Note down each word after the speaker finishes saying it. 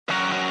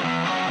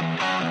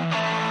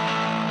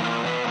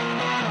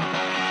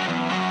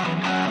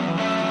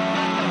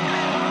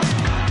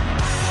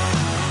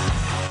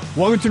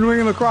Welcome to New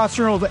England Lacrosse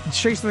Journal's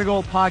Chasing the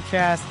Gold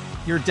podcast,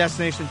 your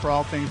destination for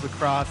all things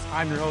lacrosse.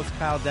 I'm your host,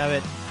 Kyle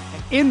Devitt,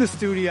 and in the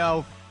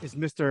studio is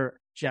Mr.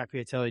 Jack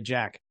Piatelli.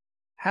 Jack,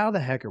 how the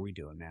heck are we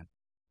doing, man?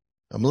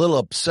 I'm a little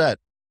upset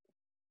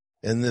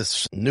in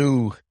this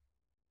new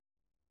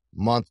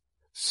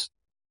month's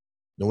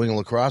New England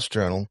Lacrosse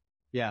Journal.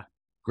 Yeah.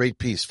 Great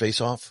piece,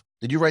 Face Off.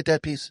 Did you write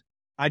that piece?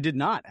 I did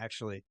not,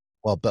 actually.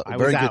 Well, but I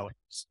very was good. out.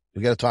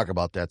 We got to talk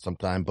about that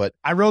sometime, but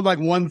I wrote like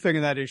one thing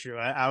in that issue.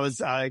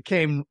 I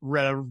came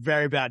at a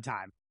very bad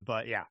time,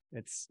 but yeah,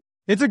 it's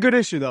a good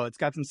issue though. It's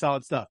got some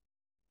solid stuff.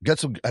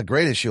 got a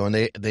great issue,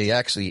 and they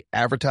actually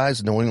advertise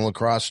the New England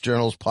Lacrosse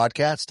Journal's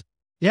podcast.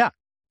 Yeah.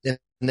 And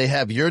they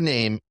have your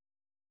name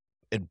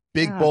in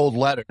big, bold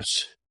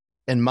letters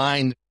and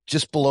mine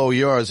just below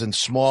yours in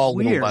small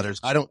little letters.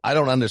 I don't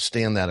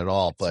understand that at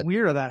all, but it's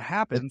weird how that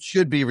happens. It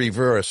should be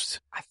reversed.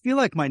 I feel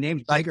like my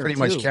name's I bigger pretty too.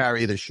 much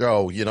carry the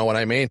show. You know what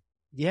I mean?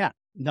 Yeah.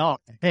 No.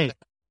 Hey,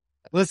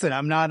 listen,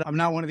 I'm not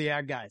one of the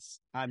ad guys.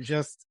 I'm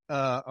just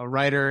a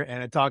writer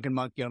and a talking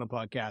monkey on a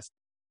podcast.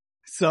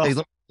 So hey,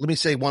 let me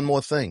say one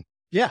more thing.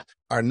 Yeah.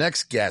 Our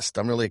next guest,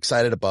 I'm really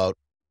excited about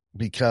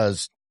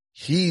because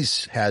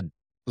he's had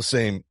the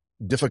same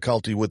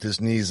difficulty with his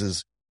knees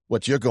as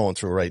what you're going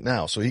through right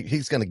now. So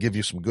he's going to give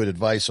you some good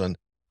advice on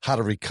how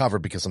to recover,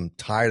 because I'm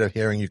tired of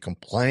hearing you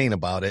complain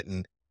about it,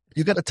 and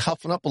you got to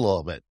toughen up a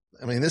little bit.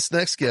 I mean, this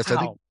next guest, I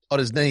think, got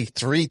his knee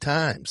 3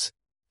 times.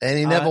 And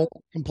he never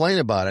complained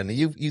about it. And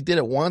you did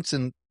it once,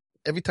 and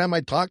every time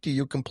I talk to you,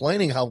 you're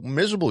complaining how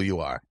miserable you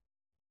are.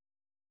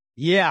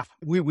 Yeah,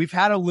 we've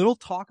had a little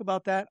talk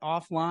about that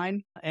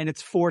offline, and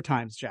it's 4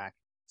 times, Jack.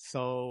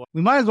 So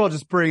we might as well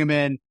just bring him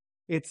in.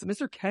 It's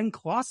Mr. Ken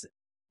Clausen,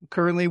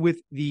 currently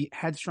with the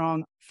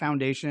HEADstrong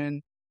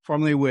Foundation,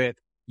 formerly with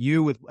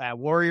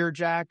Warrior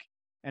Jack,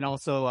 and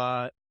also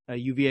a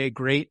UVA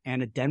great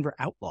and a Denver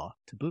Outlaw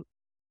to boot.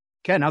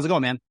 Ken, how's it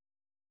going, man?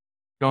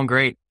 Going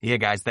great. Yeah,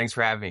 guys, thanks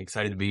for having me.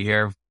 Excited to be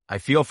here. I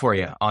feel for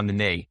you on the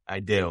knee.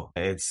 I do.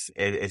 It's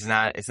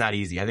not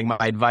easy. I think my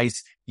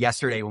advice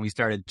yesterday when we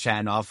started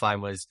chatting offline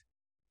was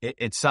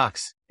it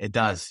sucks. It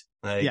does.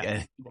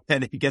 And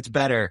it gets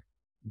better,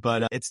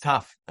 but it's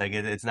tough. Like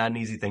it's not an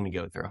easy thing to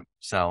go through.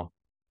 So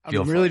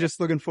I'm really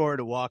just looking forward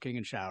to walking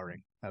and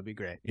showering. That'd be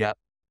great. Yep.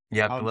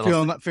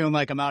 I'm feeling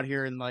like I'm out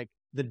here in like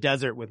the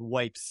desert with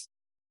wipes.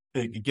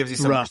 It gives you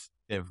some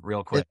perspective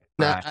real quick.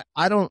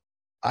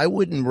 I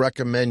wouldn't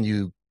recommend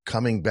you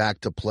coming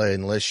back to play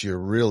unless you're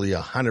really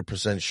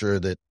 100% sure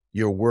that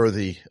you're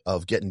worthy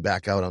of getting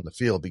back out on the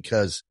field,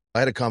 because I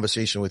had a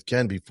conversation with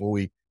Ken before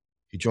he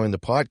joined the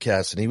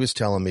podcast, and he was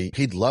telling me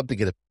he'd love to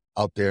get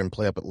out there and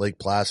play up at Lake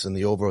Placid in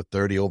the over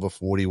 30, over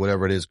 40,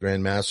 whatever it is,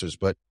 Grandmasters,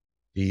 but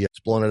he's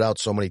blown it out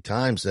so many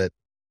times that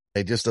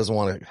he just doesn't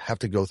want to have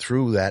to go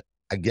through that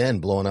again,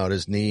 blowing out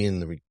his knee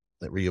and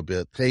the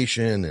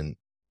rehabilitation and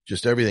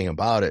just everything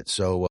about it.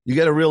 So you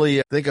got to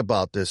really think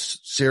about this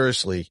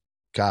seriously,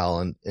 Kyle,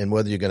 and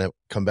whether you're going to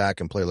come back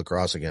and play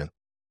lacrosse again.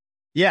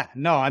 Yeah,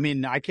 no, I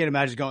mean, I can't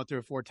imagine going through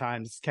it 4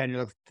 times. Ken,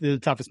 you're the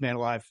toughest man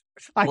alive.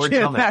 I can't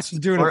imagine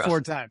doing it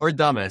 4 times. Or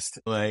dumbest.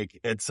 Like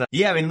it's, I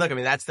mean, look,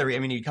 I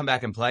mean, you come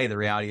back and play. The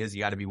reality is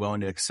you got to be willing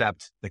to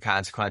accept the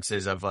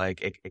consequences of like,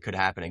 it could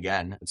happen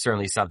again. It's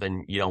certainly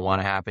something you don't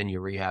want to happen.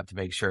 You rehab to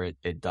make sure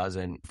it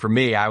doesn't. For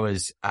me,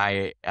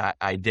 I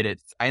did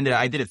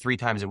it 3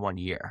 times in 1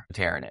 year,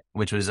 tearing it,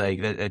 which was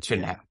like, that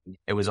shouldn't happen.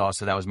 It was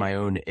also, that was my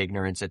own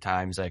ignorance at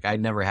times. Like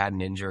I'd never had an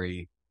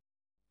injury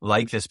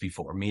like this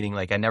before, meaning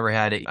like I never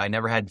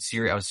had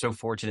serious, I was so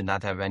fortunate not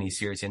to have any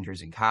serious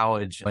injuries in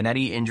college. And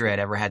any injury I'd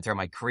ever had throughout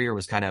my career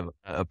was kind of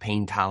a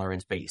pain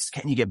tolerance based.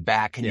 Can you get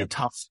back? Can you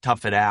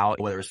tough it out?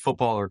 Whether it's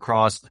football or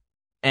lacrosse.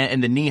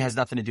 And the knee has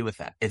nothing to do with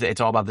that.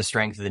 It's all about the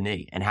strength of the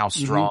knee and how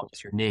strong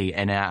is your knee.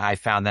 And I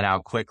found that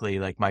out quickly.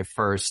 Like my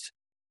first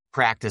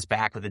practice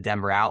back with the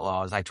Denver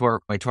Outlaws, I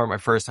tore my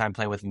first time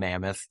playing with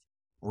Mammoth.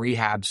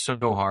 Rehabbed so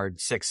hard,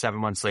 6-7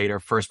 months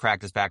later, first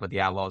practice back with the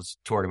Outlaws,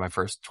 tore in my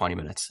first 20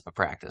 minutes of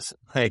practice.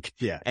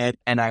 And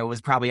I was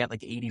probably at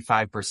like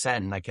 85%.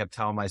 And I kept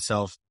telling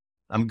myself,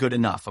 I'm good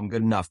enough.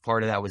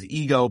 Part of that was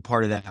ego.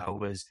 Part of that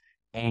was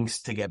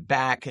angst to get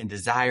back and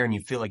desire. And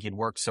you feel like you'd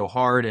worked so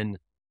hard. And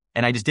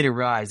I just didn't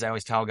realize, I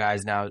always tell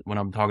guys now when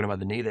I'm talking about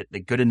the knee that the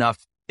good enough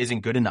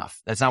isn't good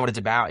enough. That's not what it's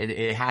about.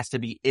 It has to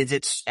be, is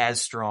it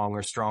as strong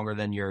or stronger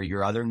than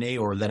your other knee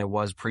or than it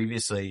was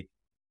previously?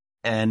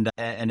 And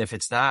if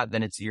it's not,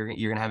 then you're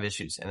going to have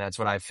issues. And that's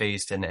what I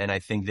faced. And I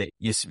think that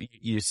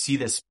you see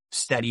this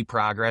steady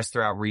progress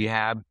throughout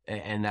rehab,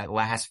 and that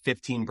last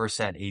 15%,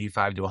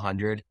 85 to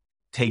 100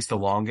 takes the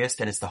longest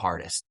and it's the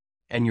hardest.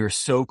 And you're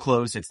so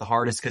close. It's the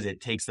hardest because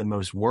it takes the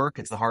most work.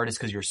 It's the hardest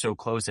because you're so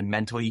close and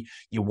mentally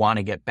you want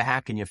to get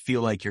back and you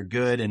feel like you're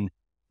good.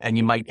 And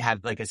you might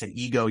have, like I said,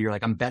 ego. You're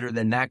like, I'm better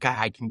than that guy.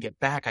 I can get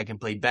back. I can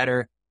play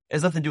better. It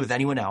has nothing to do with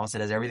anyone else. It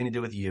has everything to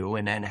do with you.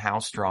 And then how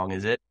strong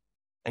is it?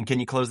 And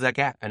can you close that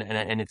gap?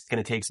 And it's going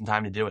to take some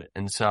time to do it.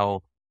 And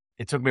so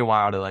it took me a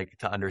while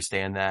to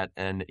understand that.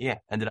 And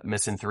ended up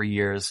missing 3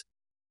 years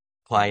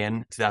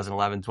playing,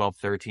 2011, 12,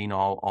 13,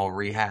 all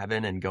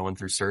rehabbing and going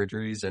through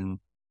surgeries. And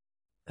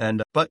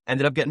but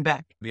ended up getting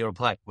back to be able to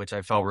play, which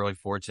I felt really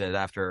fortunate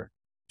after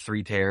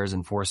 3 tears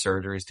and 4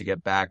 surgeries to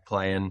get back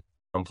playing.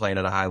 I'm playing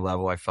at a high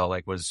level. I felt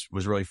like was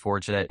really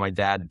fortunate. My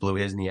dad blew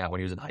his knee out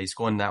when he was in high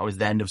school, and that was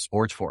the end of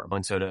sports for him.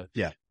 And so to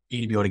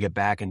be able to get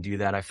back and do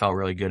that, I felt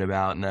really good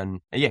about. And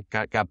then,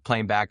 got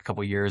playing back a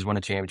couple of years, won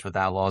a championship with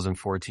Outlaws in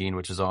 2014,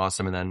 which is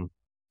awesome. And then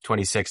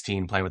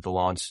 2016, playing with the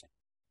Launch,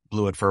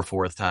 blew it for a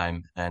 4th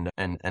time. And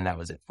that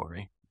was it for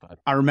me. But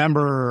I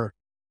remember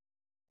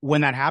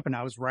when that happened,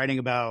 I was doing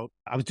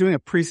a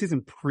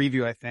preseason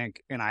preview, I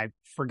think, and I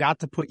forgot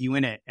to put you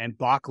in it, and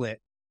Bachlet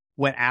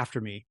went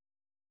after me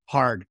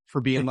hard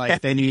for being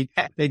like, they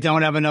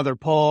don't have another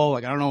poll.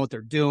 Like, I don't know what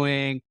they're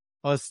doing,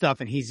 all this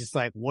stuff. And he's just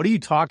like, what are you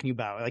talking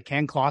about? Like,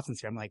 Ken Clausen's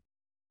here. I'm like,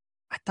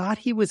 I thought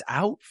he was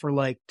out for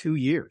like 2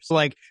 years.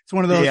 Like, it's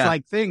one of those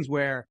like things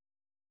where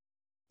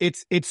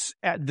it's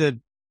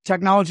the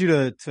technology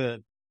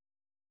to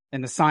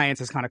and the science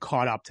has kind of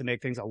caught up to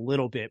make things a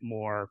little bit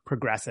more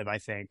progressive, I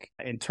think,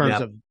 in terms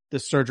of the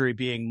surgery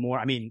being more.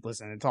 I mean,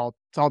 listen, it's all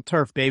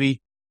turf,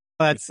 baby.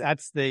 That's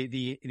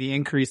the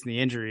increase in the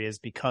injury is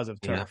because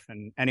of turf,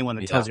 and anyone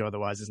that tells you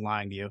otherwise is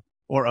lying to you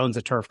or owns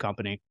a turf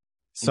company.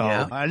 So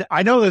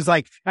I know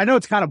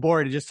it's kind of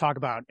boring to just talk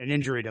about an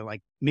injury to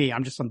like me.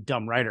 I'm just some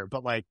dumb writer,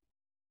 but like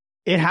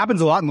it happens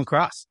a lot in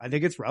lacrosse. I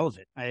think it's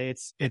relevant.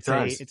 It's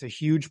a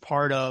huge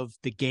part of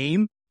the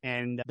game.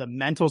 And the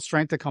mental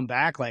strength to come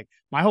back. Like,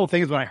 my whole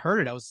thing is when I heard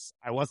it, I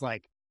was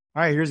like,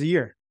 all right, here's a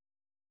year.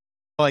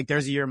 Like,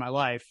 there's a year in my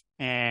life.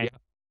 And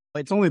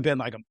it's only been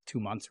like 2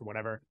 months or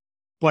whatever,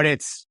 but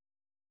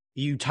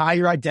you tie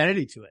your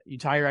identity to it. You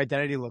tie your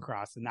identity to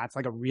lacrosse. And that's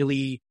like a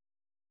really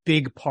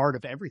big part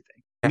of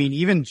everything. I mean,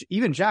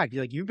 even Jack,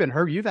 like, you've been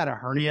hurt. You've had a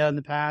hernia in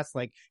the past.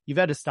 Like, you've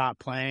had to stop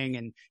playing,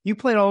 and you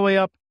played all the way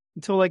up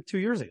until like 2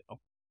 years ago.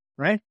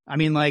 Right. I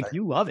mean, like,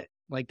 you love it.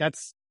 Like,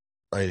 that's,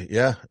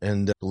 Yeah,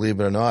 and believe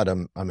it or not,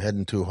 I'm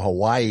heading to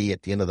Hawaii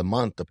at the end of the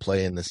month to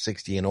play in the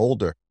 60 and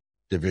older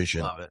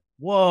division. Love it.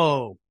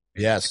 Whoa.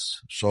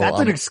 Yes, so that's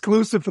an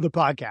exclusive for the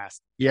podcast.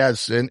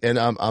 Yes, and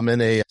I'm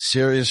in a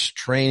serious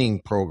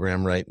training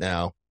program right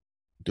now,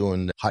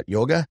 doing hot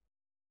yoga,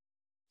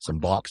 some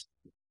box.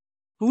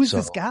 Who is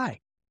this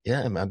guy?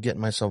 Yeah, I'm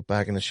getting myself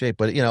back into shape,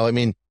 but I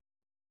mean,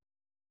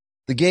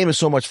 the game is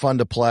so much fun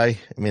to play.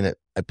 I mean,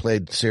 I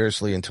played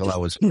seriously until I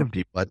was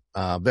 50, but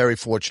very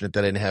fortunate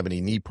that I didn't have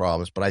any knee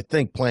problems. But I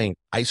think playing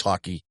ice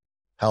hockey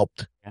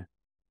helped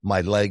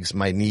my legs,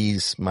 my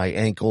knees, my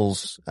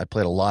ankles. I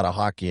played a lot of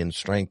hockey and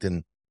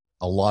strengthened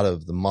a lot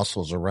of the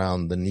muscles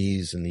around the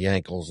knees and the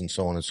ankles and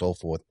so on and so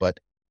forth. But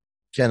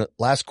Ken,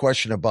 last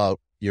question about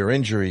your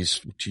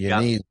injuries to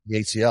your knee, the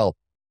ACL.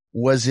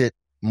 Was it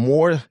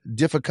more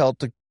difficult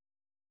to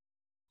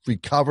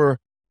recover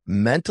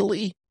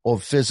mentally or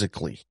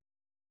physically?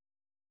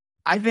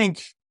 I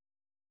think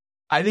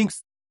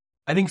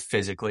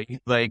physically,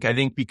 like, I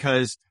think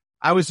because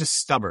I was just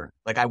stubborn.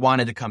 Like, I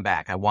wanted to come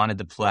back. I wanted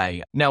to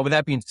play. Now, with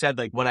that being said,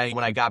 like, when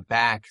I got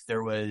back,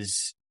 there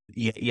was,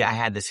 I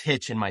had this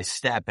hitch in my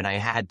step, and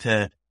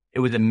it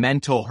was a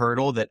mental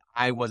hurdle that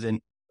I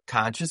wasn't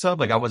conscious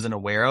of, like, I wasn't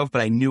aware of,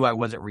 but I knew I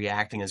wasn't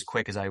reacting as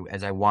quick as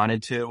I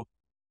wanted to.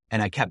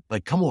 And I kept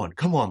like, come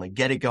on, like,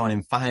 get it going.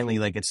 And finally,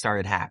 like, it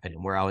started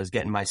happening where I was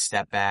getting my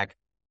step back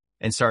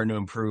and starting to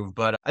improve.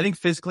 But I think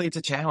physically it's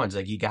a challenge.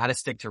 Like, you got to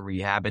stick to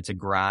rehab. It's a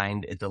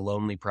grind. It's a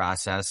lonely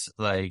process.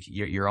 Like,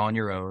 you're on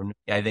your own.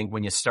 I think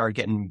when you start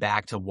getting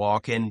back to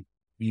walking,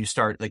 you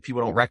start, like,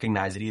 people don't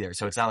recognize it either.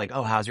 So it's not like,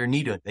 oh, how's your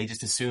knee doing? They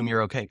just assume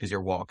you're okay because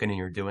you're walking and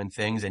you're doing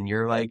things, and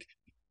you're like,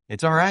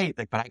 it's all right.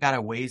 Like, but I got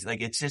to ways, like,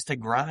 it's just a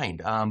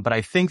grind. But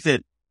I think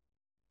that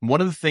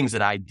one of the things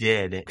that I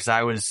did, because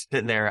I was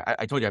sitting there,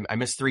 I told you I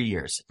missed 3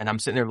 years, and I'm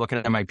sitting there looking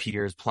at my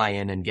peers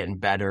playing and getting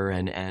better,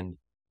 and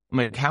I'm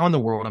like, how in the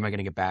world am I going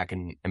to get back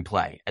and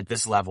play at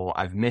this level?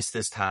 I've missed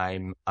this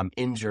time. I'm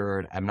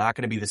injured. I'm not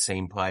going to be the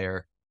same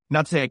player.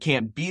 Not to say I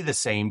can't be the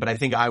same, but I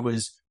think I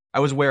was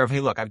aware of, hey,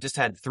 look, I've just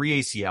had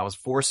 3 ACLs,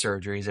 4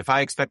 surgeries. If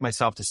I expect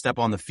myself to step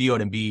on the field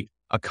and be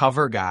a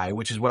cover guy,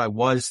 which is what I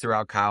was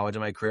throughout college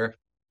and my career,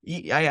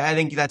 I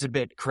think that's a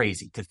bit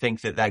crazy to think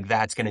that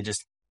that's going to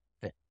just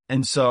fit.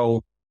 And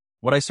so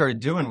what I started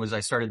doing was I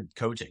started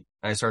coaching,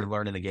 and I started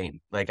learning the game.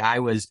 Like,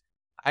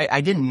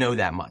 I didn't know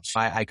that much.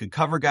 I could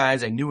cover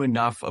guys. I knew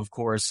enough, of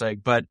course,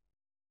 like, but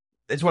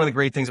it's one of the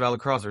great things about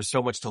lacrosse. There's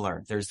so much to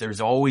learn.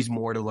 There's always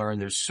more to learn.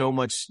 There's so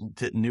much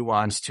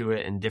nuance to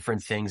it, and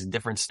different things and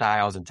different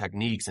styles and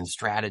techniques and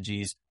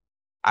strategies.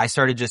 I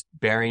started just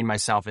burying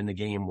myself in the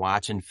game,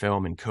 watching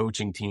film and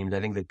coaching teams.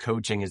 I think that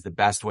coaching is the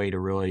best way to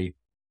really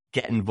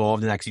get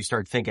involved in that, because you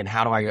start thinking,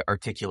 how do I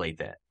articulate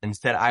that?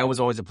 Instead, I was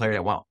always a player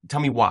that, well, tell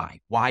me why.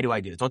 Why do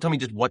I do this? Don't tell me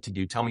just what to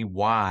do. Tell me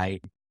why.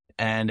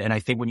 And I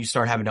think when you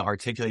start having to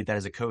articulate that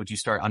as a coach, you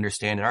start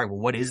understanding, all right, well,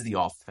 what is the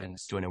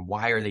offense doing, and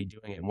why are they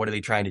doing it, and what are they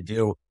trying to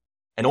do?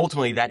 And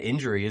ultimately, that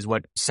injury is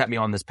what set me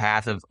on this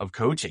path of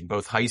coaching.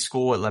 Both high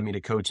school, it led me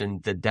to coach in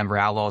the Denver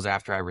Outlaws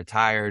after I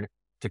retired,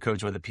 to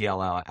coach with the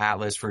PLL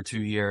Atlas for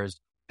 2 years.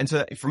 And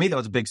so for me, that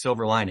was a big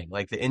silver lining.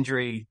 Like, the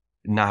injury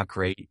not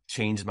great,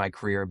 changed my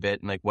career a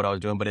bit and like what I was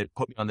doing, but it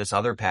put me on this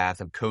other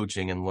path of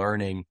coaching and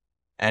learning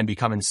and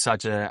becoming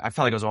I felt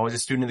like I was always a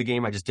student of the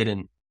game.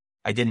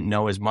 I didn't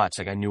know as much.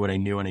 Like I knew what I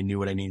knew and I knew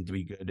what I needed to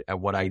be good at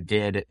what I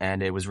did.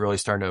 And it was really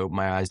starting to open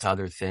my eyes to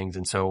other things.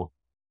 And so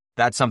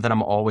that's something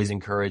I'm always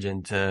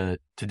encouraging to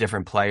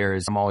different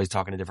players. I'm always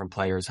talking to different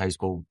players, high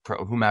school,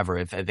 pro, whomever.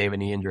 If they have a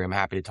knee injury, I'm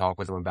happy to talk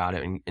with them about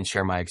it and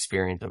share my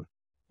experience of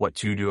what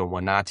to do and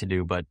what not to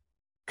do. But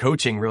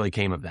coaching really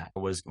came of that. It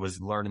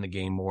was learning the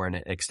game more, and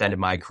it extended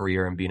my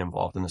career and being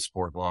involved in the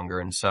sport longer.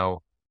 And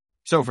so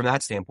from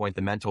that standpoint,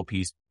 the mental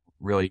piece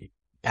really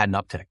had an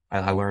uptick.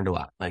 I learned a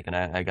lot, and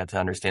I got to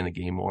understand the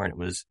game more, and it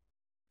was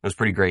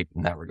pretty great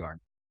in that regard.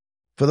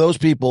 For those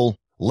people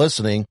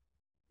listening,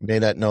 you may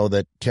not know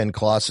that Ken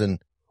Clausen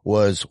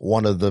was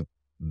one of the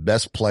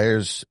best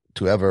players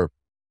to ever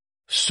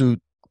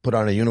put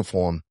on a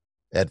uniform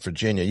at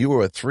Virginia. You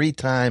were a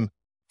 3-time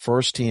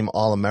first-team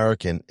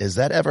All-American. Has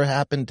that ever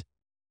happened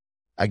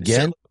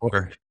again?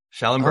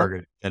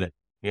 Schellenberger did it.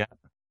 Yeah.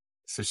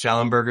 So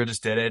Schellenberger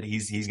just did it.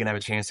 He's going to have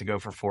a chance to go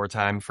for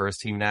 4-time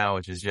first team now,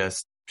 which is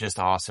just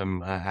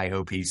awesome. I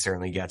hope he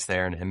certainly gets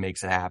there and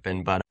makes it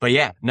happen. But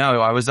yeah, no,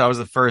 I was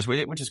the first,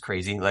 which is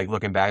crazy. Like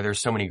looking back,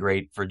 there's so many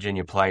great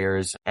Virginia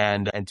players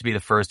and to be the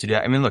first to do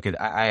that. I mean, look,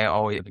 I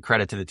always give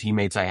credit to the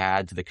teammates I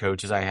had, to the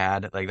coaches I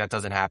had. Like that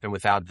doesn't happen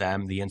without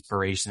them, the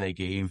inspiration they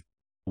gave,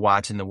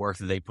 watching the work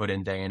that they put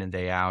in and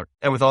day out.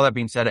 And with all that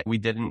being said,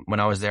 when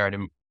I was there,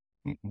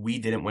 we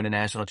didn't win a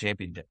national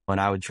championship.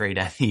 And I would trade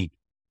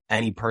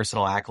any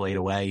personal accolade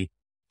away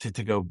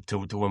to go to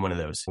win one of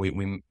those.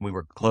 We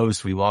were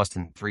close. We lost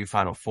in 3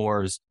 Final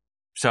Fours.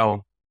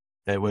 So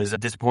it was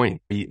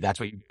disappointing. That's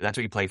what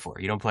you play for.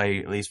 You don't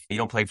play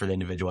for the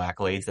individual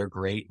accolades. They're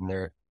great and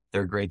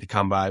they're great to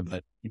come by,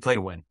 but you play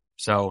to win.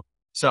 So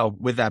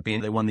with that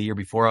being, they won the year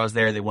before I was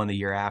there. They won the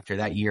year after.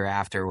 That year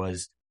after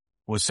was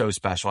so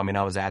special. I mean,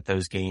 I was at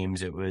those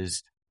games. It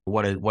was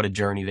what a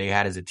journey they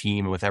had as a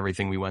team, and with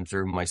everything we went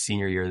through my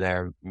senior year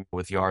there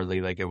with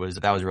Yardley. Like that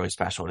was really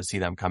special to see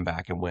them come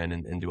back and win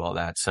and do all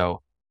that.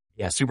 So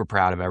yeah, super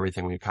proud of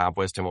everything we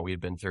accomplished and what we had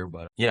been through.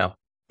 But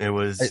it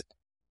was,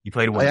 you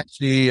played to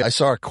win. I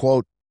saw a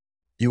quote.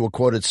 You were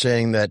quoted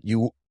saying that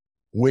you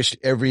wished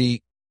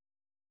every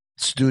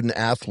student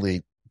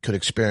athlete could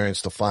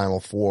experience the Final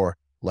Four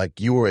like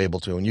you were able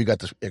to, and you got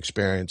to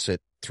experience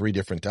it 3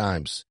 different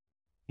times.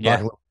 Yeah. Talk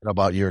a little bit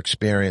about your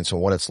experience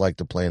and what it's like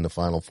to play in the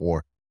Final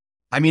Four.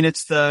 I mean,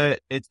 it's the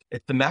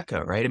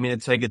Mecca, right? I mean,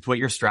 it's what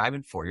you're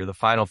striving for. You're the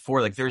Final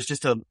Four. Like there's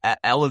just a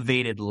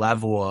elevated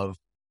level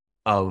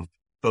of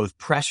both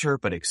pressure,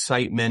 but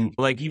excitement.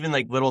 Like even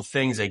like little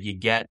things like you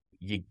get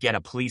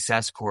a police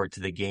escort to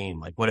the game.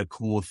 Like what a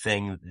cool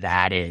thing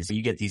that is.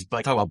 You get these,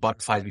 talk about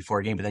butterflies before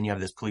a game, but then you have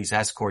this police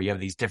escort. You have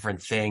these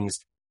different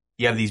things.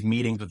 You have these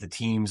meetings with the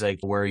teams, like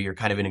where you're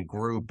kind of in a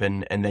group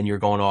and then you're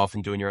going off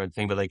and doing your own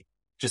thing. But like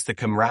just the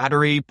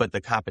camaraderie, but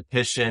the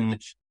competition,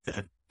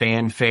 the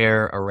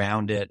fanfare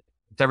around it.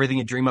 It's everything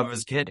you dream of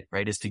as a kid,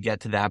 right? Is to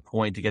get to that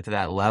point, to get to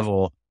that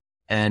level.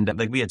 And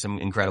like we had some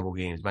incredible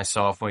games. My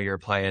sophomore year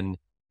playing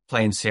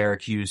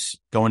Syracuse,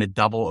 going to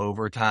double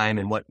overtime,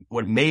 and what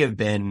may have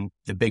been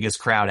the biggest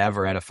crowd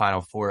ever at a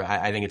Final Four.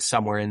 I think it's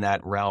somewhere in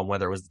that realm,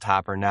 whether it was the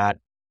top or not.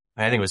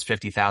 I think it was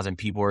 50,000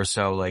 people or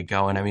so like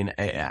going. I mean,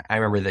 I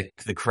remember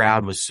the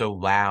crowd was so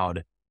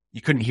loud.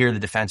 You couldn't hear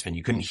the defenseman.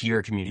 You couldn't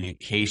hear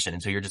communication.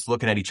 And so you're just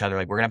looking at each other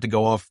like, we're going to have to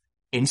go off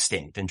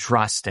instinct and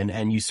trust.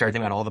 And you start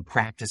thinking about all the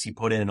practice you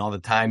put in and all the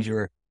times you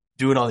were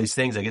doing all these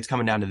things. Like it's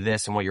coming down to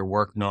this and what you're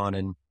working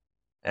on.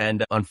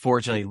 And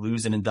unfortunately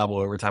losing in double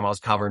overtime. I was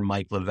covering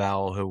Mike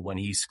Lavelle, who when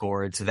he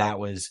scored. So that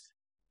was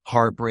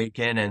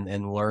heartbreaking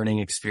and learning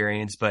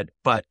experience, but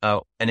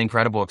an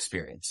incredible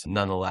experience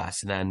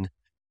nonetheless. And then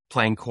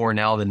playing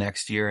Cornell the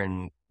next year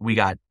and we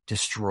got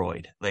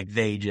destroyed. Like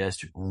they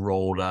just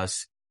rolled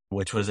us,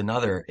 which was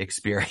another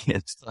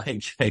experience.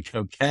 like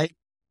okay,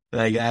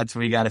 like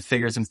we got to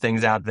figure some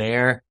things out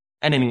there.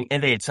 And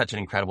they had such an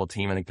incredible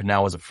team. I think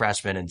Pinnell was a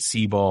freshman and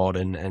Sebald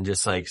and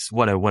just like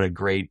what a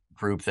great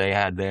group they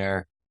had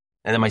there.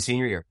 And then my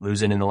senior year,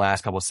 losing in the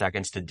last couple of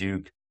seconds to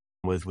Duke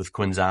with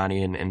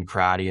Quinzani and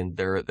Crotty and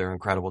their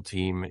incredible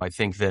team. I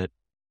think that,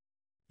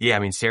 yeah, I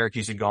mean,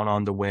 Syracuse had gone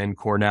on to win.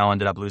 Cornell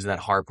ended up losing that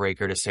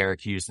heartbreaker to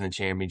Syracuse in the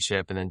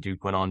championship, and then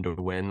Duke went on to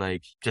win.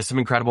 Like just some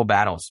incredible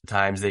battles,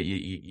 times that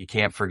you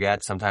can't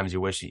forget. Sometimes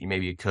you wish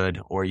maybe you could,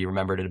 or you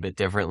remembered it a bit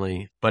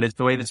differently, but it's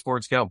the way that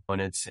sports go.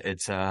 And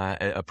it's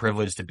a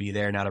privilege to be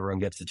there. Not everyone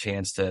gets the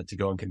chance to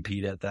go and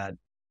compete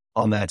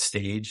on that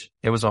stage.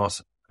 It was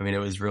awesome. I mean, it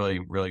was really,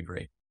 really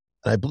great.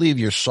 I believe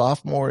your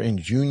sophomore and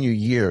junior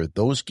year,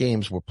 those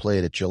games were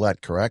played at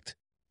Gillette, correct?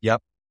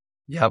 Yep.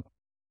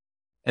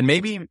 And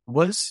maybe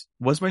was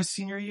my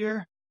senior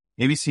year?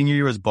 Maybe senior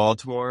year was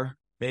Baltimore.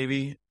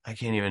 Maybe I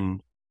can't even.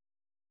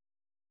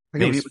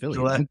 Maybe it was Philly.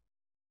 Gillette.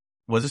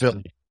 Was it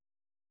Philly?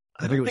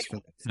 I think it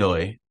was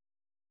Philly.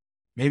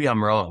 Maybe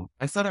I'm wrong.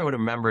 I thought I would have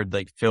remembered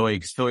like Philly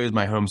because Philly was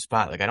my home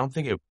spot. Like I don't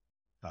think it.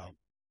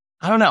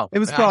 I don't know. It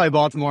was probably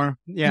Baltimore.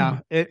 Yeah.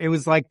 It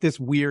was like this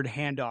weird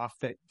handoff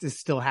that is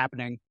still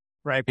happening.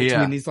 right?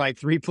 Between these like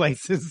three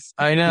places.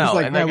 I know. It's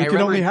like, and man, like, we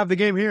can only have the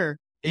game here.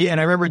 Yeah,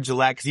 and I remember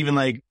Gillette, because even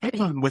like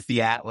with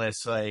the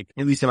Atlas, like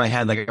at least in my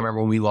head, like I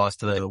remember when we lost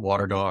to the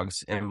Water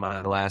Dogs in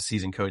my last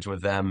season coaching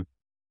with them,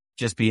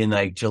 just being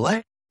like,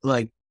 Gillette,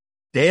 like,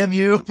 damn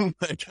you.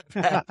 Like,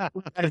 I've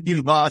had a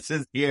few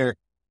losses here.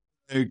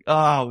 Like,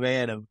 oh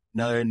man,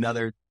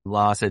 another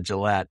loss at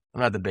Gillette.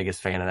 I'm not the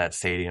biggest fan of that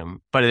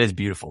stadium, but it is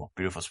beautiful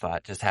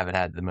spot. Just haven't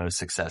had the most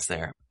success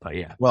there. But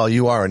yeah. Well,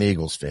 you are an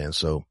Eagles fan,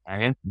 so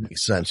it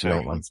makes sense. You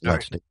don't want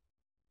to.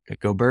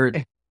 Go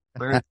Bird.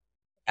 Bird.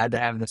 Had to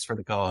have this for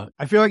the call.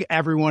 I feel like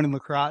everyone in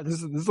lacrosse,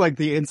 this is like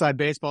the inside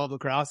baseball of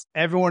lacrosse.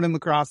 Everyone in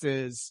lacrosse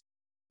is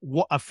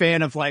a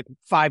fan of like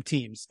 5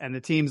 teams, and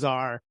the teams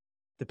are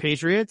the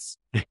Patriots,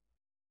 the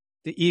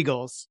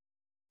Eagles,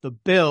 the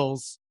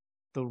Bills,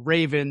 the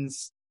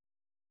Ravens,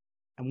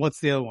 and what's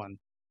the other one?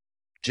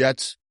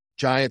 Jets,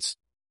 Giants.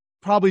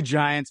 Probably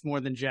Giants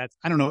more than Jets.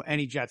 I don't know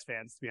any Jets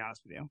fans, to be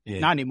honest with you. Yeah.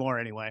 Not anymore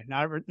anyway.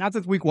 Not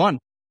since week 1.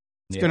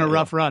 It's been a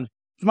rough run.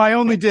 It's my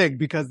only dig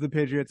because the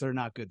Patriots are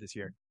not good this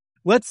year.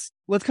 Let's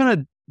kind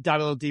of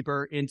dive a little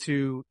deeper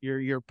into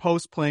your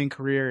post-playing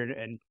career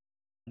and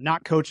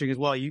not coaching as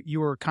well. You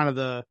were kind of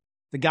the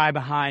guy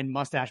behind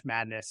Mustache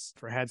Madness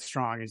for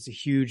HEADstrong. It's a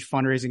huge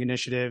fundraising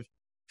initiative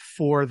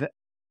for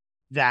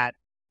that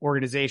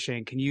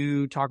organization. Can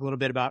you talk a little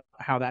bit about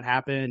how that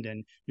happened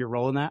and your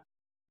role in that?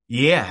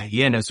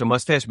 Yeah. No, so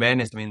Mustache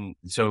Madness,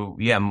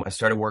 I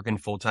started working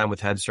full time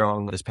with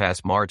HEADstrong this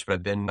past March, but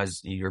I've been,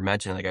 as you were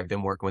mentioning, like I've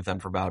been working with them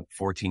for about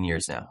 14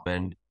 years now.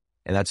 And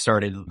that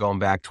started going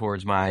back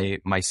towards my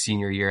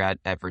senior year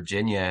at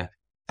Virginia.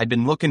 I'd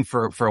been looking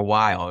for a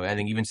while. I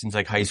think even since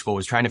like high school, I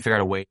was trying to figure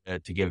out a way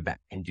to give back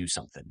and do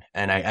something.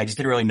 And I just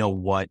didn't really know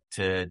what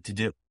to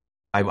do.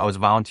 I was a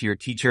volunteer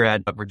teacher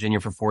at Virginia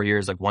for 4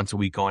 years, like once a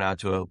week going out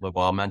to a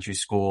local elementary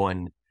school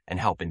and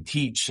helping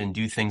teach and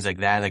do things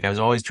like that. Like I was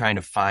always trying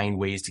to find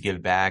ways to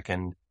give back.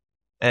 And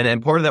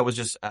part of that was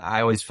just, I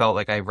always felt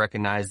like I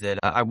recognized that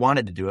I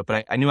wanted to do it,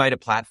 but I knew I had a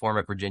platform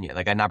at Virginia.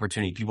 Like I had an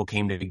opportunity. People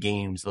came to the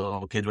games. The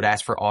little kids would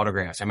ask for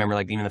autographs. I remember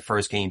like even the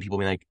first game, people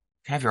would be like,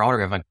 "Can I have your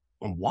autograph?" I'm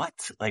like,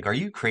 "What? Like, are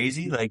you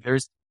crazy?" Like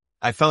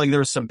I felt like there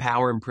was some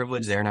power and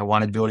privilege there, and I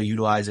wanted to be able to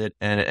utilize it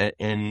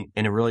in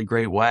a really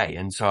great way.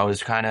 And so I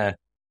was kind of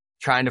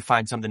trying to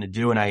find something to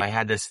do. And I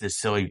had this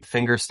silly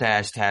finger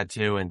stash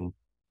tattoo, and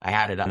I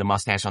had the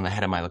mustache on the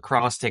head of my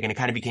lacrosse stick, and it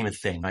kind of became a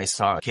thing. I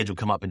saw kids would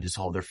come up and just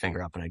hold their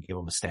finger up, and I'd give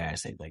them a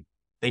stash.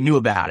 They knew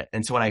about it.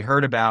 And so when I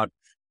heard about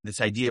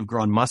this idea of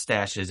growing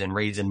mustaches and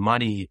raising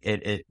money,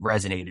 it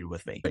resonated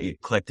with me.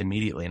 It clicked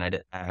immediately.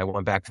 And I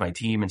went back to my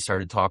team and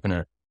started talking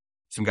to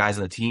some guys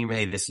on the team.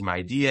 Hey, this is my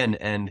idea.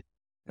 And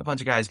a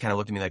bunch of guys kind of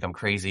looked at me like I'm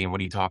crazy. And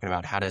what are you talking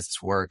about? How does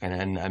this work?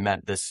 And I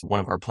met one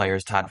of our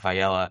players, Todd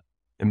Fiella,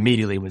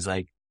 immediately was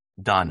like,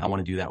 done. I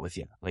want to do that with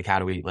you. Like,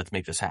 let's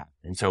make this happen.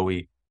 And so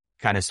we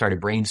kind of started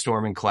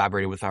brainstorming,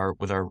 collaborated with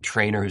our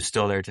trainer who's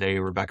still there today,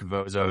 Rebecca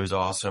Vozo, who's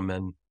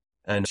awesome.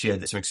 And she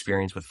had some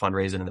experience with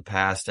fundraising in the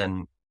past.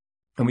 And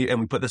we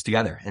put this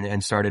together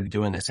and started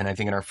doing this. And I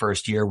think in our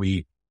first year,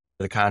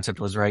 the concept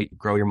was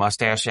grow your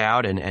mustache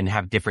out and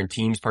have different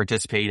teams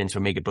participate. And so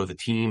make it both a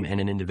team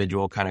and an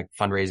individual kind of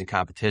fundraising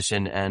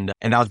competition. And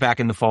that was back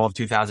in the fall of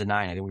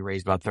 2009. I think we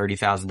raised about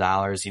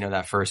 $30,000,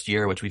 that first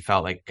year, which we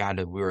felt like, God,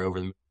 we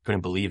were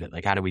couldn't believe it.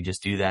 Like, how did we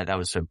just do that? That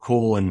was so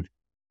cool.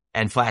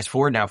 And flash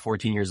forward now,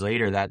 14 years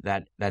later,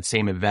 that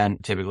same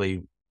event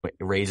typically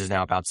raises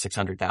now about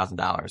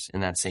 $600,000 in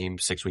that same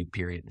 6-week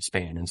period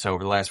span. And so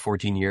over the last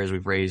 14 years,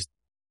 we've raised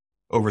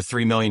over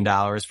 $3 million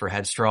for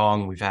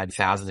HEADstrong. We've had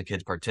thousands of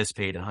kids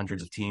participate and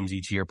hundreds of teams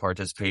each year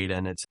participate.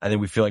 And I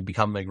think we feel like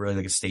become really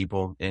like a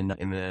staple in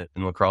the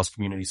lacrosse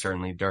community,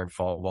 certainly during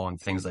fall ball and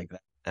things like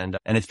that. And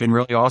it's been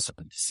really awesome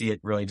to see it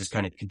really just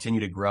kind of continue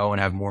to grow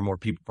and have more and more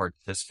people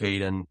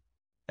participate and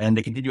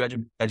to continue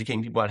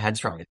educating people about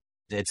HEADstrong.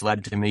 It's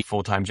led to me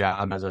full-time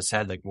job, as I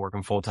said, like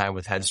working full-time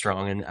with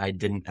HEADstrong. And I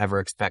didn't ever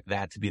expect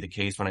that to be the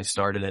case when I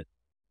started it.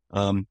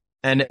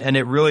 And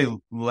it really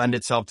lent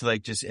itself to we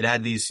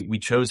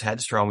chose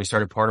HEADstrong. We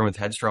started partnering with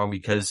HEADstrong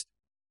because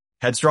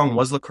HEADstrong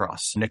was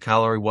lacrosse. Nick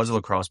Callery was a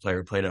lacrosse player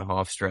who played at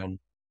Hofstra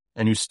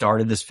and who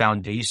started this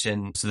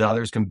foundation so that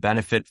others can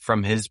benefit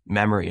from his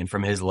memory and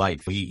from his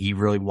life. He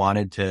really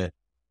wanted to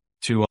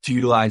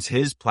utilize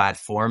his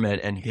platform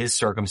and his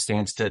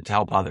circumstance to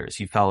help others.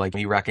 He felt like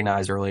he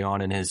recognized early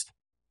on in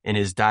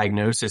his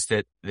diagnosis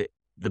that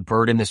the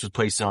burden this was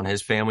placing on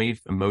his family,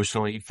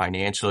 emotionally,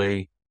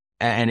 financially,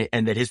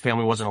 and that his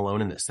family wasn't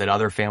alone in this, that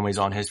other families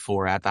on his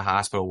floor at the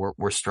hospital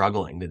were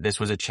struggling, that this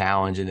was a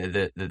challenge and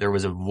that there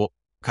was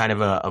kind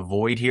of a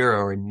void here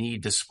or a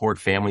need to support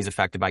families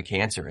affected by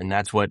cancer. And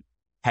that's what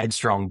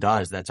HEADstrong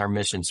does. That's our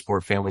mission,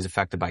 support families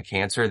affected by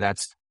cancer.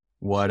 That's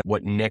what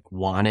Nick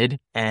wanted.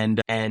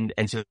 And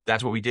so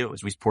that's what we do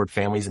is we support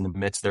families in the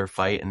midst of their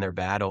fight and their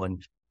battle.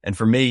 And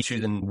for me,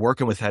 choosing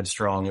working with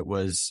HEADstrong,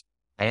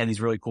 I had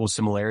these really cool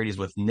similarities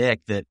with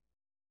Nick that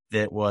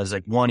was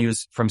like, one, he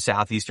was from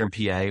Southeastern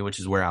PA, which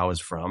is where I was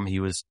from. He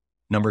was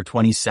number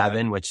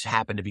 27, which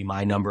happened to be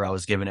my number I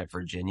was given at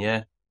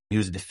Virginia. He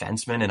was a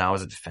defenseman and I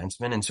was a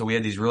defenseman. And so we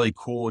had these really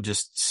cool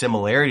just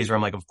similarities where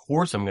I'm like, of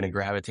course I'm going to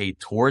gravitate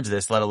towards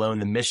this, let alone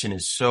the mission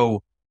is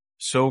so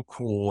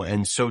cool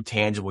and so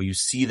tangible. You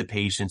see the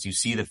patients, you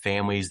see the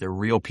families, they're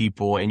real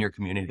people in your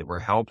community that we're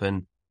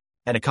helping.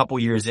 And a couple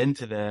years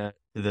into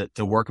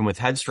to working with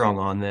HEADstrong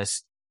on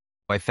this,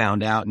 I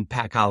found out, and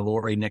Pat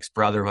Cavaliers, Nick's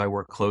brother, who I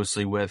work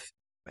closely with,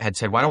 had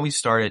said, why don't we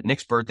start it?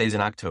 Nick's birthday's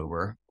in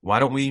October. Why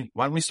don't we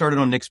start it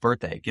on Nick's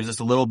birthday? It gives us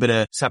a little bit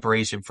of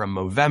separation from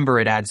November.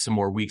 It adds some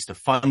more weeks to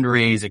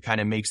fundraise. It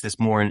kind of makes this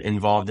more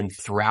involved in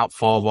throughout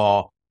fall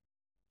ball.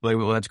 Like,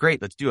 well, that's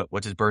great. Let's do it.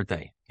 What's his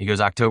birthday? He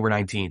goes October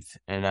 19th.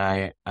 And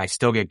I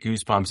still get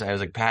goosebumps. I was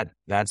like, Pat,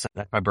 that's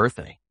my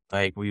birthday.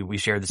 Like we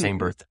share the same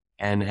birthday.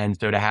 And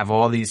so to have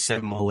all these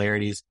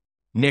similarities,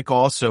 Nick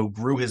also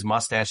grew his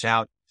mustache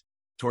out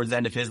towards the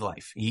end of his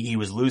life. He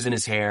was losing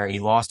his hair. He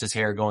lost his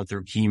hair going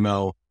through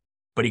chemo,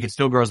 but he could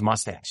still grow his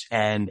mustache.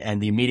 And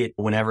the immediate,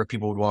 whenever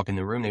people would walk in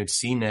the room, they would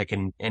see Nick.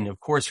 And of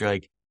course you're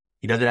like,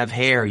 he doesn't have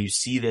hair. You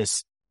see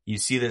this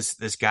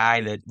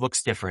guy that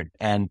looks different.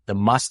 And the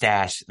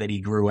mustache that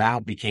he grew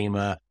out became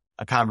a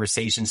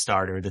conversation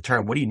starter. The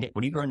term, what are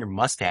you growing your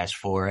mustache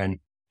for? And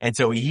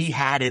so he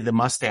had the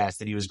mustache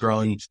that he was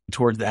growing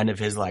towards the end of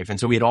his life. And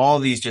so we had all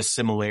these just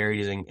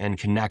similarities and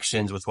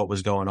connections with what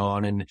was going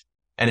on.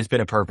 And it's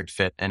been a perfect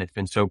fit. And it's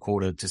been so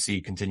cool to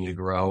see continue to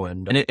grow.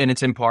 And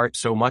it's in part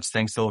so much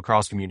thanks to the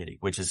lacrosse community,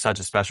 which is such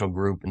a special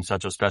group and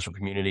such a special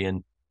community.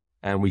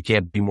 And we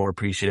can't be any more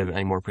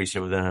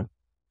appreciative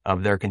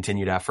of their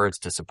continued efforts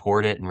to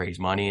support it and raise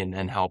money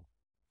and help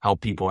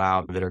people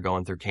out that are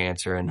going through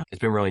cancer. And it's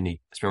been really neat.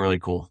 It's been really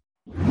cool.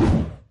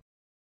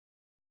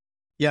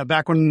 Yeah,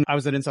 back when I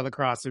was at Inside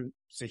Lacrosse, it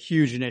was a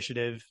huge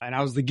initiative and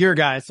I was the gear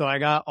guy. So I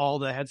got all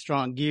the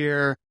HEADstrong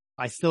gear.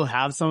 I still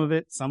have some of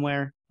it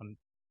somewhere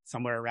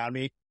around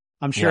me.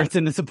 I'm sure it's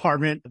in this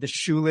apartment. The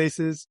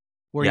shoelaces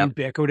were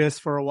ubiquitous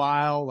for a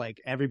while.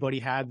 Like everybody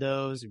had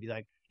those. It'd be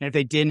like, and if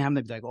they didn't have them,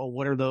 they'd be like, oh,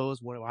 what are those?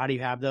 How do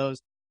you have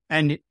those?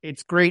 And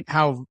it's great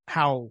how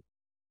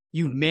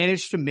you've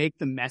managed to make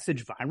the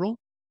message viral,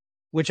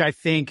 which I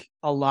think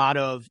a lot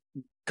of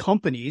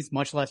companies,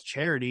 much less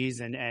charities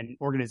and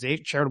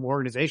charitable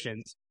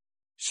organizations,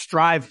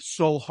 strive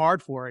so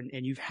hard for.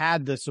 And you've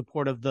had the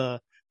support of the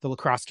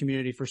lacrosse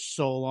community for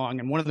so long.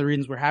 And one of the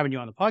reasons we're having you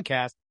on the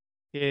podcast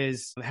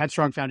is the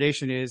HEADstrong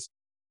Foundation is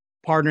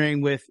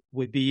partnering with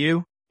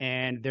BU,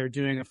 and they're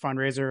doing a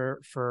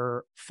fundraiser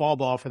for fall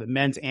ball for the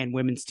men's and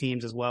women's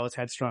teams as well as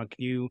HEADstrong.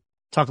 Can you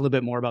talk a little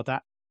bit more about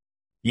that?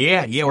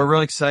 Yeah, we're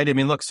really excited. I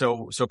mean, look,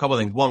 so a couple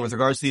of things. One, with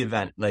regards to the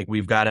event, like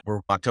we're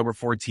October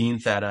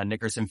 14th at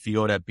Nickerson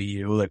Field at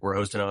BU. Like we're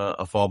hosting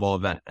a fall ball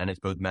event, and it's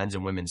both men's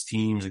and women's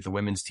teams. Like the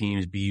women's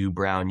teams, BU,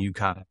 Brown,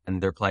 UConn,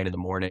 and they're playing in the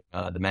morning.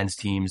 The men's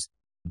teams,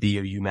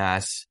 BU,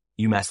 UMass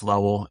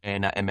Lowell,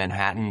 and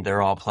Manhattan,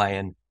 they're all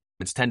playing.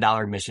 It's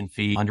 $10 admission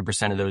fee.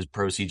 100% of those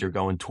proceeds are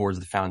going towards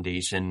the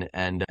foundation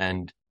and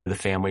the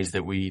families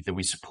that we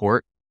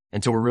support.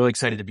 And so we're really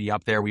excited to be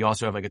up there. We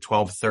also have like a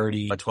 12 and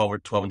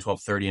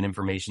 12:30, an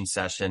information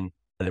session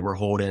that we're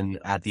holding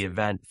at the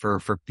event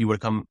for people to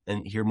come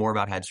and hear more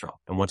about HEADstrong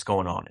and what's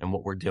going on and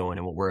what we're doing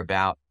and what we're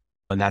about.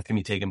 And that's going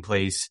to be taking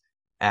place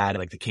at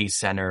like the Case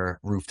Center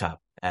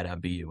rooftop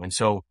at BU. And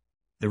so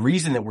the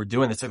reason that we're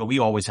doing this, like we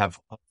always have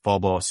fall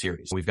ball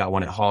series. We've got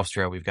one at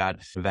Hofstra. We've got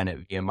an event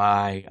at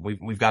VMI.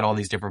 We've got all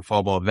these different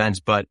fall ball events,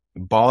 but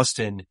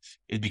Boston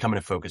is becoming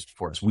a focus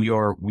for us. We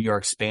are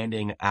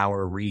expanding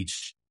our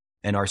reach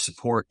and our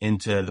support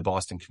into the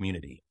Boston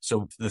community.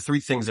 So the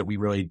three things that we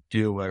really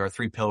do, like our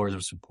three pillars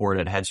of support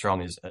at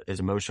HEADstrong is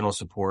emotional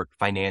support,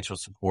 financial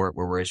support,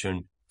 where we're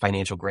issuing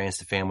financial grants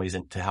to families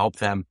and to help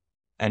them,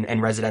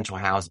 and residential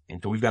housing. And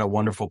so we've got a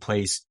wonderful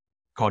place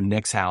called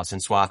Nick's House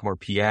in Swarthmore,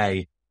 PA.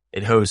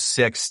 It hosts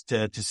 6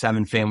 to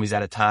 7 families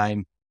at a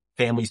time.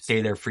 Families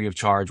stay there free of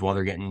charge while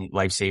they're getting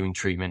life-saving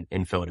treatment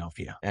in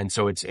Philadelphia. And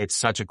so it's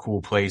such a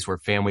cool place where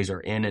families are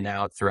in and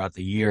out throughout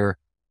the year.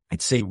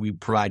 I'd say we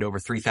provide over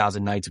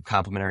 3,000 nights of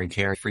complimentary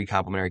care, free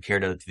complimentary care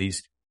to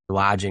these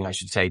lodging, I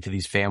should say, to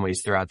these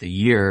families throughout the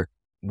year.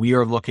 We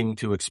are looking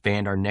to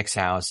expand our Nick's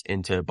House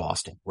into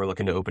Boston. We're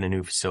looking to open a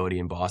new facility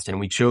in Boston. And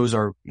we chose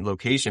our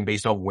location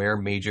based on where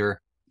major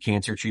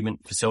cancer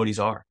treatment facilities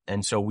are.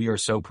 And so we are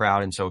so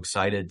proud and so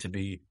excited to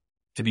be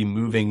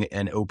moving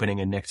and opening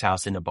a Nick's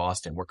House into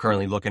Boston. We're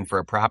currently looking for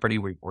a property.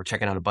 We're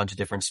checking out a bunch of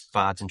different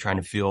spots and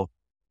trying to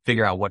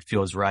figure out what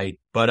feels right.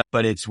 But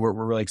we're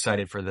really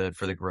excited for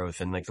the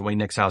growth. And like the way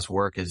Nick's House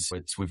work is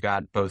we've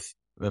got both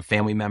the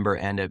family member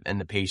and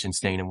the patient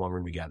staying in one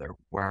room together.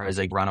 Whereas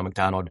like Ronald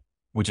McDonald,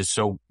 which is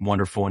so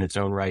wonderful in its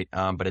own right.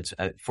 But it's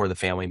for the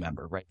family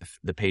member, right?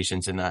 The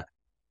patients in the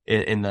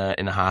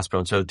hospital.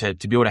 And so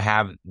to be able to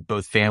have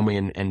both family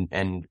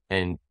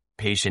and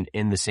patient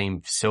in the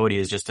same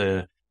facility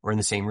or in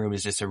the same room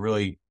is just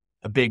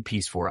a big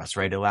piece for us,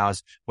 right? It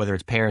allows whether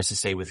it's parents to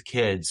stay with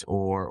kids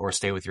or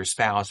stay with your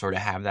spouse or to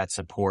have that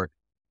support,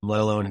 let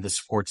alone the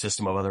support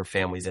system of other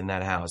families in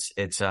that house.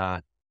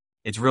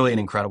 It's really an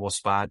incredible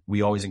spot.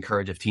 We always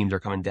encourage if teams are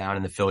coming down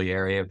in the Philly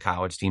area,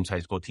 college teams, high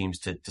school teams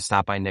to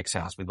stop by Nick's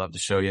House. We'd love to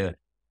show you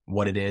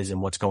what it is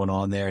and what's going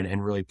on there,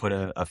 and really put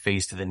a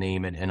face to the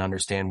name and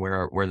understand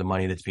where the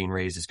money that's being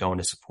raised is going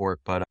to support.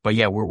 But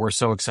yeah, we're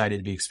so excited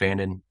to be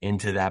expanding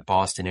into that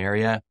Boston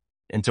area.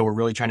 And so we're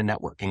really trying to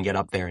network and get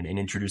up there and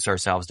introduce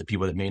ourselves to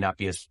people that may not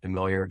be as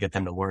familiar, get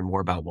them to learn more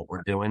about what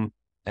we're doing.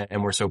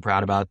 And we're so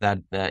proud about that,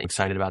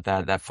 excited about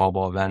that fall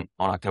ball event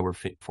on October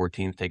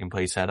 14th taking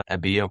place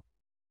at BU. All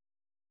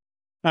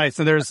right.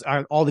 So there's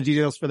all the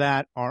details for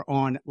that are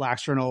on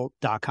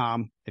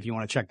laxjournal.com if you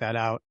want to check that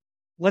out.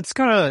 Let's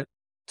kind of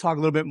talk a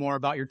little bit more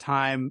about your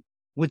time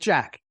with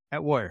Jack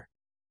at Warrior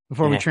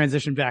before we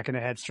transition back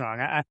into Headstrong.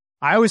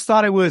 I always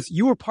thought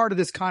you were part of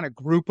this kind of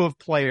group of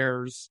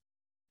players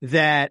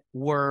that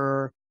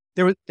were,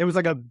 there was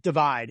like a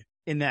divide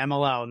in the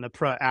MLL and the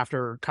pro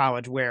after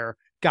college where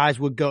guys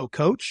would go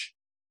coach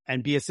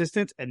and be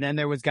assistants. And then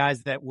there was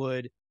guys that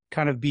would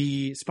kind of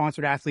be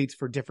sponsored athletes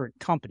for different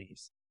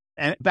companies.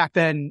 And back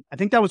then, I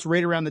think that was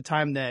right around the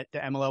time that the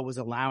MLL was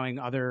allowing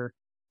other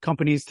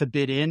companies to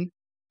bid in.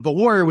 But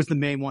Warrior was the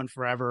main one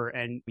forever.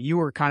 And you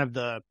were kind of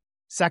the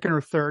second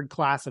or third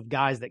class of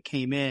guys that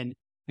came in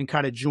and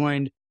kind of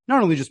joined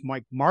not only just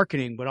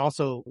marketing, but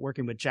also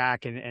working with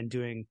Jack and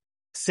doing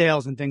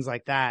sales and things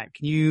like that.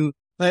 Can you,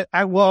 let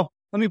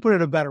me put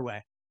it a better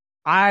way.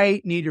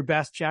 I need your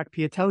best Jack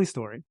Piatelli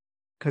story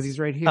because he's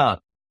right here.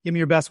 Give me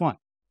your best one.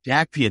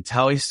 Jack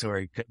Piatelli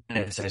story.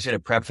 Goodness, I should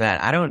have prepped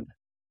that.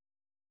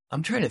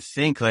 I'm trying to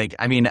think,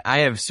 I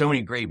have so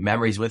many great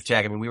memories with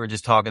Jack. I mean, we were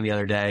just talking the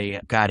other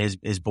day, got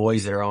his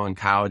boys that are all in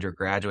college or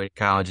graduating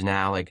college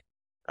now.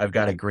 I've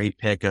got a great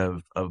pic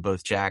of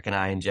both Jack and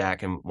I, and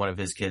Jack and one of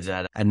his kids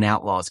at an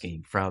Outlaws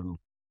game from,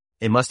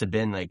 it must have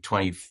been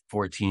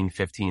 2014,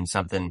 15,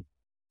 something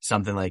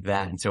like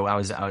that. And so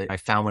I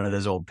found one of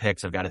those old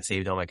pics. I've got it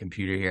saved on my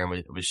computer here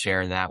and was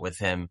sharing that with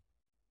him.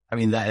 I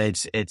mean, that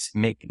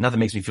nothing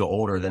makes me feel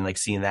older than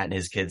seeing that in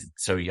his kids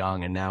so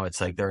young. And now it's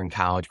they're in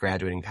college,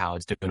 graduating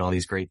college, doing all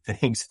these great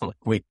things.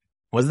 Wait,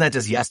 wasn't that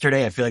just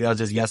yesterday? I feel like that was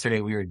just yesterday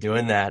we were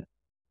doing that.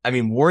 I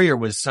mean, Warrior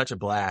was such a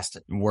blast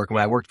working.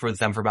 I worked with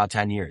them for about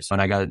 10 years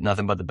and I got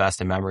nothing but the best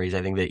of memories.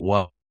 I think that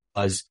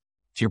was,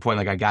 to your point,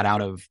 I got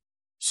out of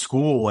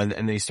school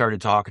and they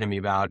started talking to me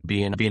about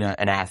being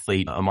an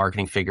athlete, a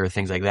marketing figure,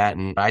 things like that.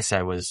 And what I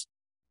said was,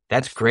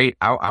 that's great.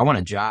 I want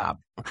a job.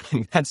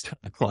 That's what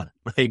I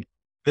want.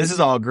 This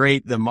is all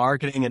great, the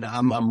marketing, and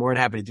I'm more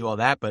than happy to do all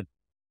that, but do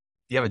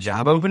you have a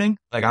job opening?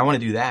 I want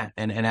to do that.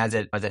 And as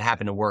it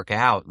happened to work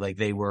out,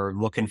 they were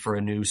looking for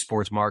a new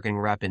sports marketing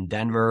rep in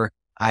Denver.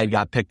 I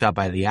got picked up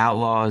by the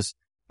Outlaws.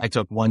 I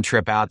took one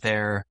trip out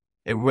there.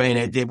 It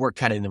worked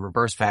kind of in the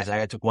reverse fashion.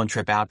 I took one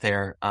trip out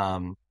there,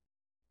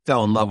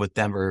 fell in love with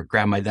Denver,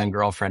 grabbed my then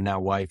girlfriend, now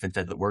wife, and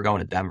said, we're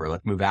going to Denver.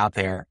 Let's move out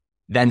there.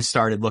 Then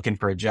started looking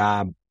for a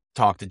job,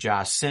 talked to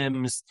Josh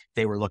Sims.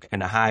 They were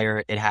looking to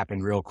hire. It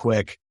happened real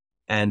quick.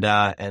 And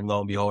lo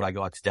and behold, I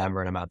go out to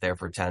Denver and I'm out there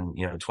for 10,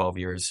 12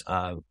 years,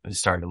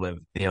 starting to live,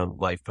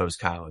 life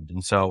post college.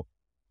 And so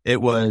it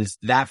was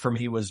that for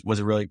me was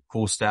a really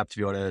cool step to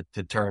be able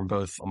to turn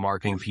both a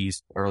marketing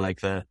piece or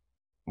whether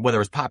it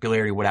was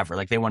popularity or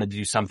whatever, they wanted to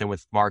do something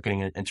with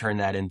marketing and turn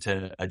that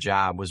into a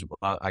job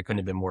I couldn't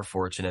have been more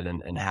fortunate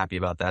and happy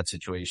about that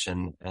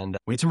situation. And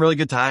we had some really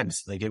good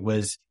times. It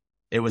was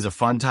a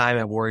fun time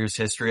at Warriors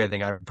history. I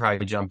think I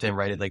probably jumped in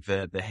right at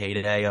the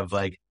heyday of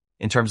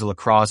in terms of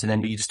lacrosse. And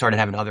then you just started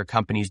having other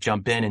companies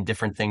jump in and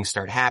different things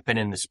start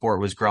happening. The sport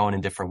was growing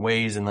in different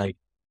ways and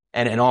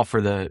and all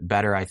for the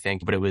better, I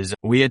think. But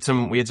we had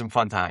some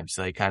fun times,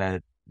 kind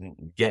of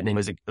getting in.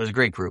 It was a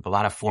great group, a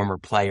lot of former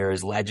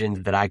players,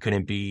 legends that I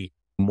couldn't be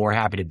more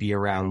happy to be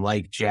around,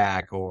 like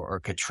Jack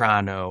or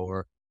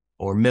Catrano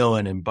or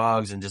Millen and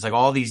Bugs and just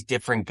all these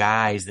different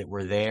guys that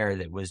were there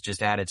that was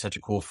just added such a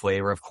cool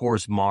flavor. Of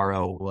course,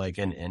 Morrow,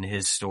 and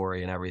his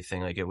story and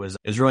everything. It was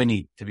really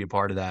neat to be a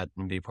part of that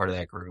and be a part of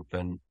that group.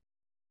 And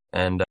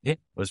yeah, it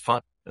was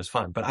fun. It was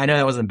fun. But I know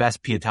that wasn't the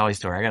best Piatelli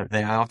story.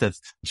 I'll have to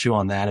chew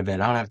on that a bit.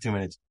 I don't have 2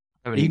 minutes.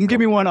 You can give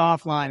me one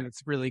offline.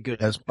 It's really good.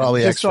 That's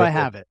probably just so I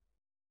have it.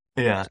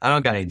 Yeah. I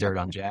don't got any dirt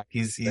on Jack.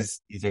 He's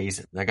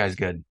ace. That guy's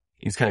good.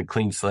 He's kind of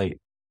clean slate.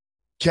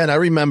 Ken, I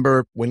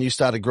remember when you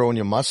started growing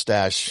your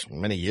mustache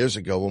many years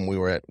ago when we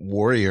were at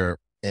Warrior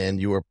and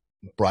you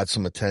brought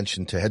some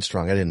attention to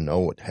HEADstrong. I didn't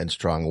know what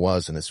HEADstrong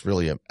was, and it's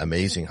really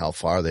amazing how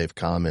far they've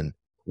come and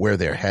where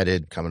they're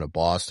headed, coming to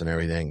Boston and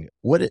everything.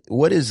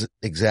 What is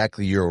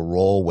exactly your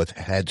role with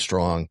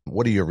HEADstrong?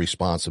 What are your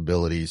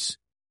responsibilities?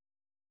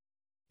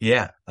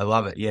 Yeah, I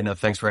love it. Yeah, no,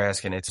 thanks for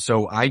asking it.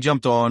 So I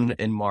jumped on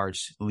in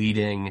March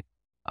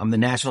I'm the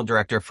national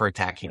director for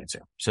Attack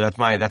Cancer. So that's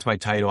my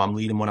title. I'm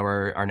leading one of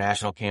our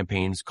national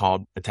campaigns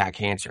called Attack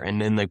Cancer.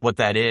 And then what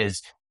that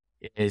is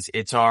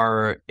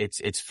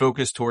it's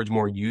focused towards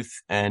more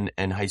youth and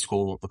high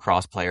school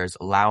lacrosse players,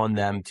 allowing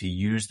them to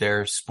use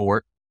their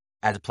sport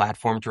as a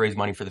platform to raise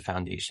money for the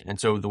foundation. And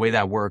so the way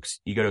that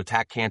works, you go to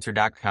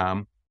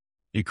attackcancer.com,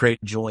 you create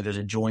a join. There's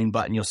a join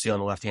button you'll see on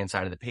the left-hand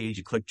side of the page.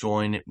 You click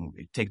join.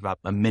 It takes about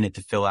a minute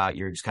to fill out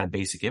your just kind of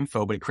basic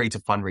info, but it creates a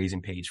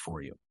fundraising page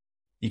for you.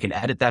 You can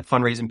edit that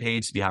fundraising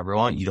page to be however you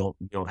want. You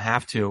don't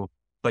have to.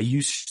 but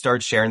you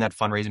start sharing that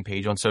fundraising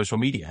page on social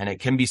media. And it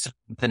can be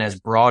something as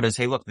broad as,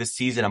 hey, look, this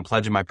season I'm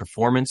pledging my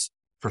performance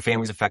for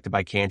families affected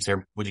by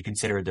cancer. Would you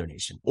consider a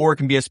donation? Or it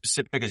can be as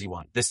specific as you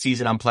want. This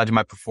season I'm pledging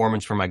my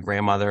performance for my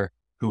grandmother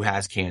who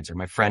has cancer,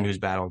 my friend who's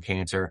battling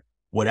cancer.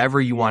 Whatever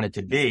you want it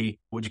to be,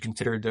 would you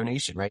consider a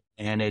donation, right?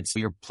 And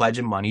you're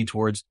pledging money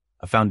towards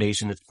a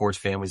foundation that supports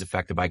families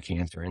affected by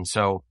cancer. And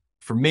so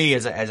for me,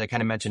 as I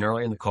kind of mentioned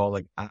earlier in the call,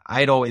 like I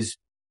had always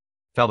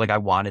felt like I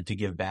wanted to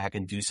give back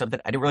and do something.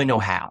 I didn't really know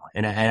how.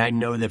 And I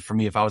know that for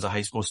me, if I was a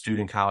high school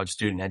student, college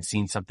student, I'd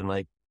seen something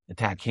like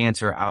Attack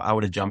Cancer, I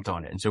would have jumped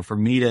on it. And so for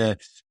me to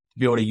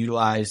be able to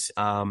utilize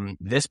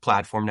this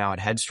platform now at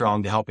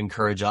HEADstrong to help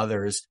encourage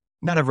others,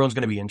 not everyone's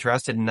going to be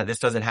interested, and this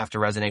doesn't have to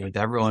resonate with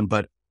everyone,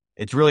 but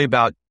it's really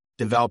about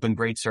developing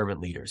great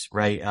servant leaders,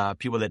 right?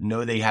 People that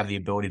know they have the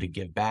ability to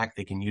give back.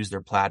 They can use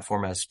their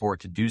platform as sport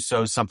to do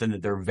so, something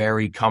that they're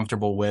very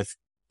comfortable with.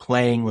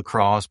 Playing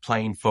lacrosse,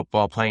 playing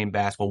football, playing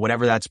basketball,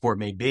 whatever that sport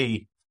may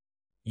be,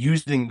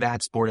 using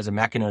that sport as a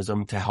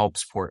mechanism to help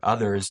support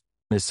others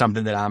is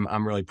something that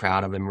I'm really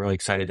proud of. I'm really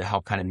excited to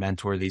help kind of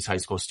mentor these high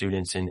school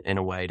students in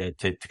a way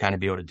to kind of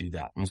be able to do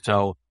that. And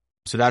so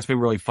that's been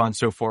really fun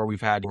so far. We've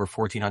had over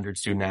 1,400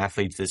 student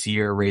athletes this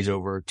year raise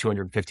over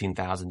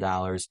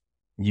 $215,000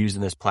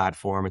 using this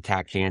platform,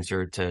 Attack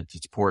Cancer, to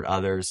support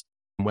others.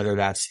 Whether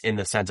that's in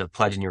the sense of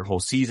pledging your whole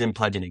season,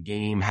 pledging a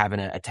game, having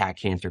an Attack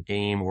Cancer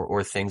game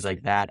or things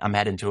like that. I'm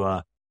heading to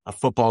a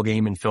football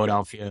game in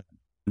Philadelphia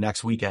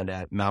next weekend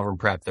at Malvern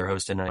Prep. They're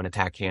hosting an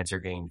Attack Cancer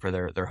game for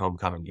their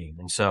homecoming game.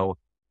 And so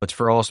it's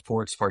for all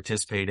sports to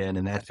participate in,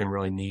 and that's been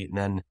really neat. And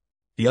then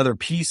the other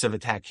piece of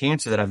Attack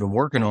Cancer that I've been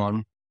working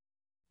on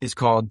is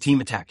called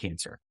Team Attack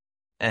Cancer.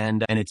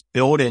 And it's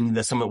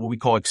building some of what we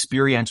call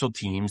experiential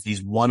teams,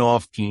 these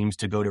one-off teams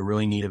to go to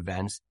really neat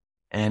events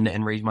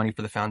and raise money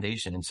for the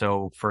foundation. And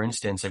so, for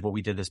instance, like what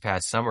we did this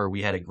past summer,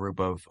 we had a group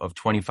of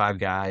 25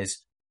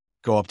 guys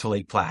go up to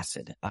Lake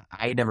Placid.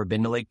 I had never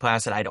been to Lake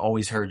Placid. I'd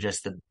always heard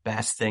just the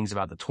best things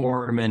about the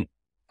tournament.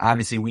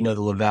 Obviously, we know the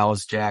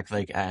Lavells, Jack,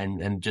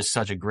 and just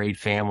such a great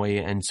family.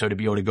 And so to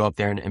be able to go up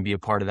there and be a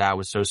part of that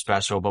was so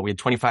special. But we had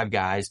 25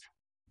 guys,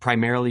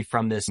 primarily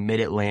from this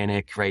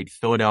mid-Atlantic, right?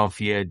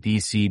 Philadelphia,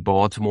 DC,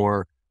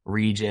 Baltimore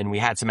region. We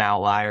had some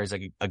outliers,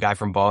 like a guy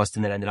from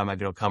Boston that ended up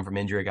able to come from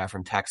injury, a guy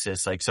from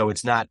Texas. So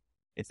it's not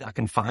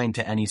confined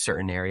to any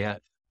certain area.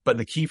 But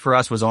the key for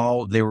us was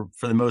they were,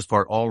 for the most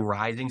part, all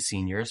rising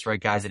seniors, right?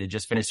 Guys that had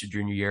just finished their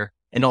junior year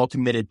and all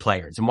committed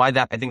players. And why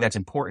I think that's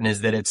important is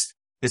that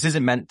this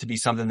isn't meant to be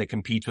something that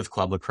competes with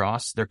club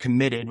lacrosse. They're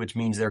committed, which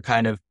means they're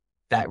kind of,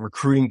 that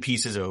recruiting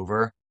piece is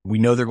over. We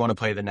know they're going to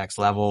play the next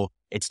level.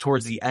 It's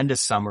towards the end of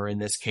summer in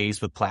this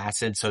case with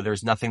Placid. So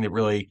there's nothing that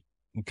really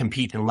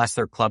compete unless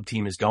their club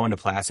team is going to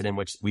Placid, in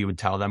which we would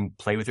tell them,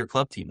 play with your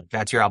club team. Like,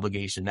 that's your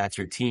obligation. That's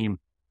your team.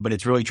 But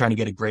it's really trying to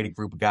get a great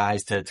group of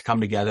guys to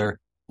come together,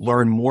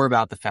 learn more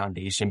about the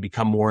foundation,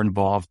 become more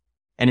involved.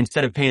 And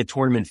instead of paying a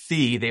tournament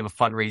fee, they have a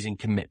fundraising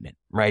commitment,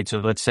 right? So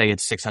let's say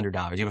it's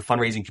 $600. You have a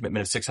fundraising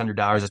commitment of $600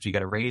 that you got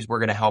to raise. We're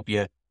going to help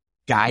you,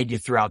 guide you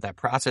throughout that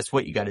process,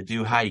 what you got to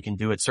do, how you can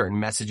do it, certain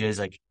messages,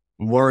 like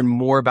learn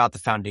more about the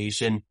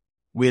foundation.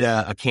 We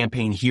had a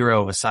campaign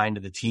hero assigned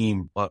to the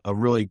team, a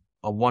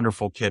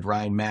wonderful kid,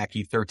 Ryan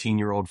Mackey,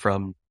 13-year-old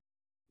from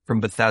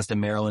Bethesda,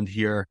 Maryland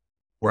here,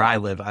 where I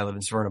live. I live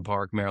in Severna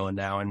Park, Maryland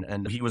now.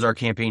 And he was our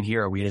campaign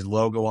hero. We had his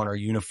logo on our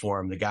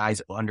uniform. The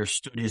guys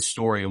understood his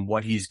story and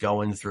what he's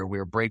going through. We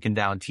were breaking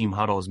down team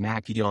huddles,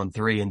 Mackey on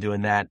 3 and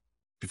doing that.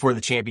 Before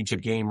the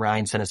championship game,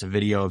 Ryan sent us a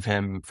video of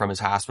him from his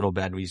hospital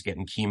bed where he's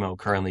getting chemo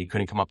currently. He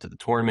couldn't come up to the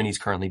tournament. He's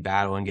currently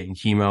battling, getting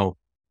chemo,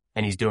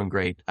 and he's doing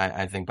great.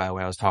 I think, by the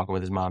way, I was talking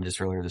with his mom just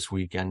earlier this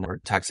week, and we're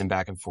texting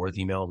back and forth,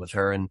 emailing with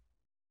her.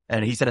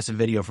 And he sent us a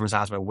video from his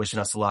hospital wishing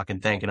us luck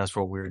and thanking us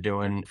for what we were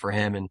doing for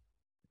him. And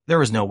there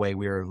was no way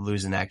we were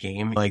losing that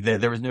game. Like,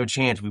 there was no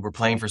chance. We were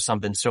playing for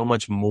something so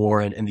much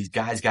more. And these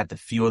guys got to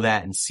feel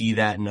that and see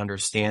that and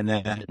understand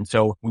that. And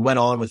so we went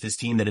on with this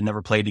team that had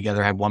never played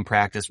together, had one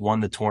practice, won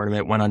the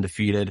tournament, went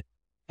undefeated.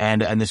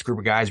 And this group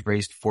of guys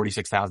raised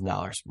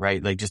 $46,000,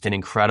 right? Like, just an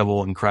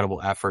incredible,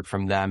 incredible effort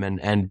from them.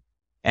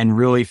 And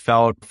really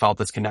felt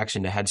this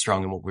connection to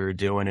HEADstrong and what we were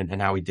doing and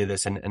how we did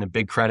this. And a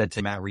big credit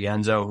to Matt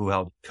Rienzo, who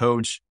helped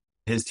coach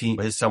his team.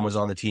 His son was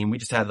on the team. We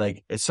just had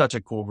it's such a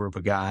cool group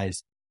of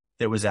guys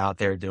that was out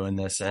there doing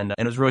this, and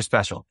it was really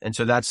special. And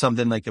so that's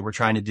something that we're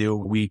trying to do.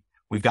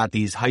 We've got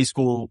these high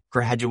school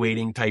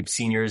graduating type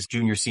seniors,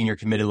 junior, senior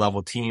committed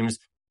level teams,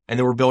 and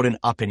then we're building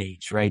up in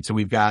age, right? So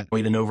we had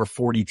an over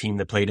 40 team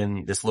that played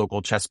in this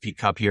local Chesapeake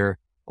Cup here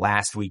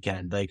last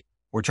weekend.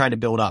 We're trying to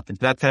build up, and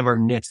so that's kind of our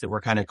niche that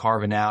we're kind of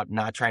carving out,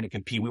 not trying to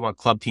compete. We want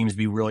club teams to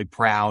be really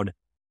proud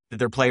that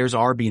their players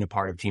are being a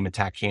part of Team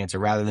Attack Cancer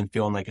rather than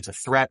feeling like it's a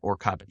threat or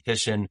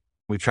competition.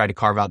 We've tried to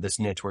carve out this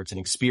niche where it's an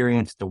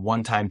experience, the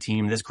one-time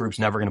team. This group's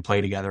never going to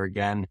play together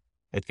again.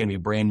 It's going to be a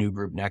brand new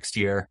group next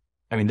year.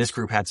 I mean, this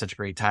group had such a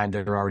great time.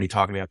 They're already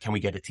talking about, can we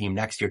get a team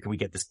next year? Can we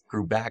get this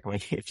group back? I'm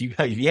like,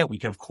 yeah, we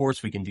can, of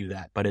course we can do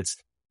that. But it's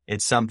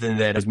something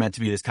that is meant to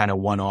be this kind of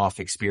one-off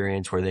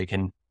experience where they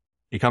can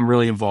become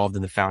really involved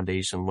in the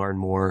foundation, learn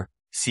more,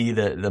 see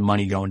the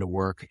money going to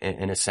work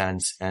in a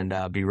sense, and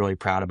be really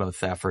proud of both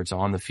the efforts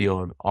on the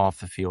field, off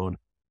the field,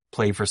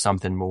 play for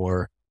something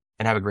more,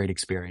 and have a great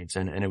experience.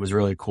 And it was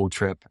really a cool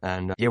trip.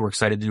 And we're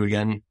excited to do it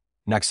again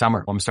next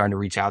summer. I'm starting to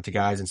reach out to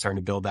guys and starting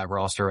to build that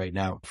roster right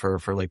now for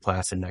Lake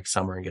Placid next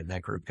summer and getting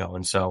that group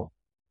going. So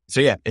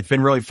yeah, it's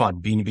been really fun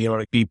being able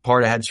to be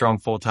part of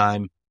HEADstrong full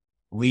time,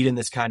 leading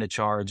this kind of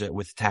charge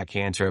with Attack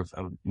Cancer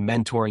of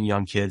mentoring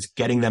young kids,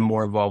 getting them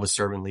more involved with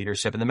servant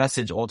leadership. And the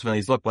message ultimately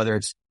is, look, whether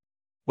it's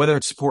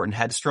supporting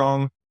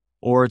HEADstrong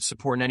or it's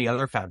supporting any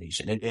other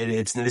foundation,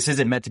 this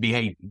isn't meant to be,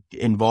 hey,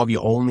 involve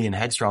you only in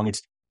HEADstrong.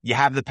 It's, you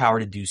have the power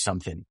to do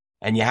something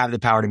and you have the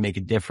power to make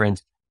a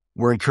difference.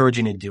 We're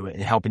encouraging you to do it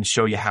and helping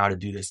show you how to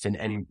do this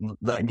and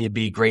letting you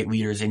be great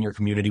leaders in your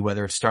community,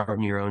 whether it's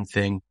starting your own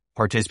thing,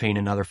 participating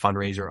in another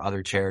fundraiser or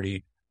other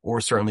charity,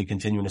 or certainly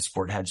continuing to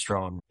support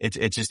HEADstrong. It's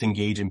just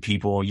engaging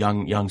people,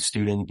 young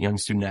student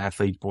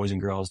athletes, boys and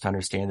girls, to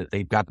understand that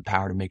they've got the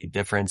power to make a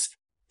difference.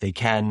 They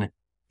can.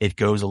 It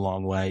goes a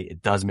long way.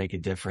 It does make a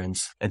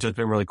difference. And so it's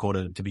been really cool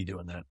to be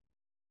doing that.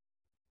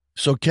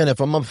 So Ken, if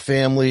I'm a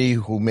family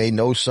who may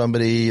know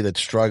somebody that's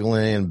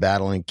struggling and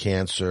battling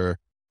cancer,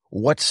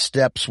 what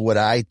steps would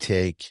I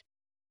take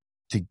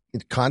to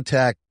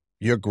contact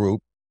your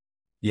group,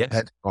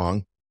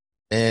 HEADstrong,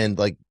 and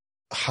like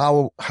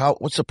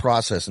what's the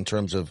process in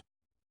terms of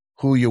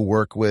who you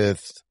work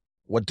with,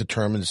 what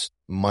determines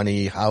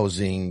money,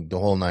 housing, the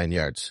whole 9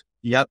 yards?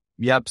 Yep.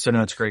 So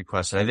no, it's a great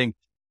question. I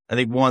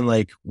think one,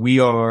 like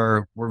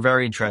we're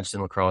very entrenched in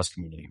the lacrosse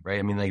community, right?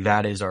 I mean, like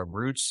that is our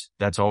roots.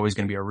 That's always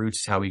going to be our roots.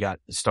 It's how we got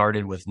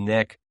started with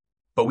Nick,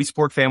 but we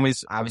support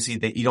families.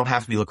 Obviously you don't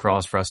have to be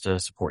lacrosse for us to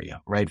support you,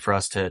 right? For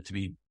us to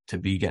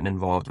be getting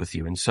involved with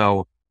you. And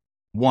so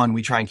one,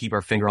 we try and keep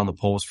our finger on the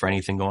pulse for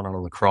anything going on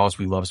in lacrosse.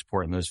 We love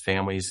supporting those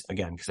families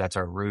again, because that's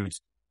our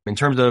roots. In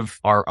terms of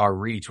our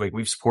reach, like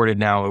we've supported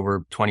now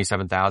over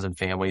 27,000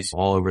 families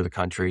all over the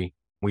country.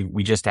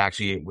 We just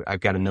actually, I've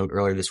got a note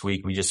earlier this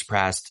week. We just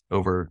surpassed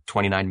over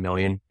 29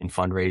 million in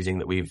fundraising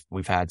that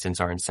we've had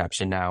since our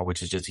inception now,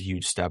 which is just a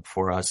huge step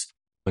for us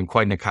and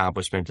quite an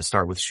accomplishment to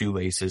start with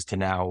shoelaces to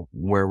now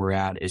where we're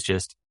at is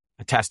just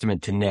a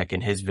testament to Nick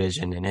and his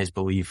vision and his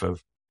belief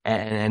of,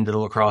 and the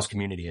lacrosse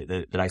community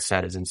that I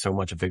said is in so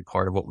much a big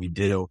part of what we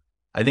do.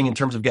 I think in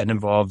terms of getting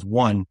involved,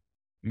 one,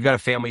 you've got a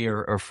family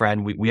or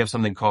friend. We have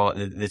something called,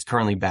 that's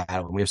currently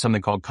battling. We have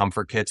something called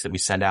comfort kits that we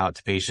send out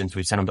to patients.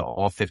 We send them to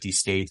all 50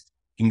 states.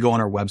 You can go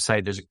on our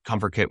website. There's a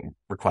comfort kit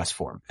request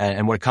form.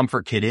 And what a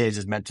comfort kit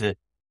is meant to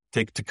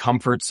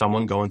comfort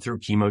someone going through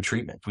chemo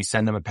treatment. We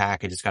send them a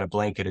package. It's got a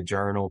blanket, a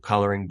journal,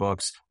 coloring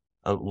books,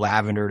 a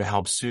lavender to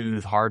help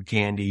soothe, hard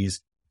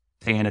candies,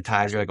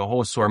 sanitizer, like a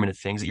whole assortment of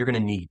things that you're going to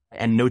need,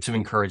 and notes of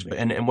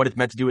encouragement. And what it's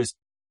meant to do is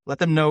let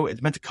them know,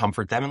 it's meant to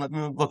comfort them and let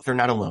them know, look, they're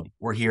not alone.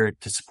 We're here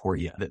to support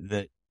you,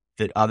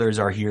 that others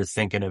are here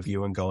thinking of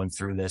you and going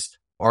through this.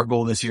 Our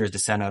goal this year is to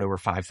send out over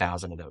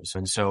 5,000 of those.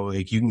 And so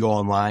like you can go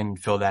online and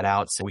fill that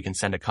out so we can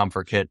send a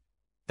comfort kit.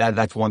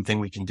 That's one thing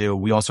we can do.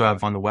 We also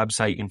have on the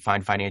website, you can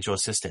find financial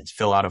assistance,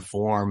 fill out a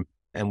form,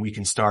 and we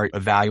can start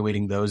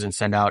evaluating those and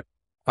send out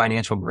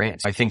financial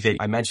grants. I think that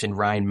I mentioned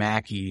Ryan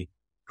Mackey,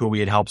 who we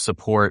had helped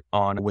support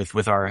on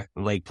with our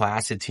Lake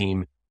Placid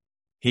team.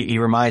 He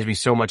reminds me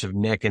so much of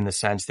Nick in the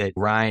sense that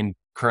Ryan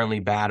currently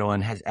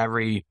battling has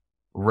every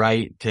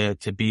right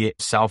to be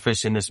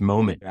selfish in this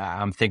moment.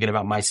 I'm thinking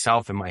about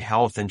myself and my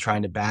health and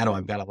trying to battle.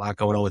 I've got a lot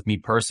going on with me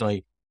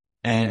personally.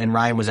 And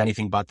Ryan was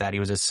anything but that. He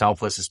was as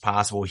selfless as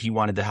possible. He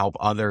wanted to help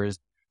others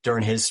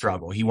during his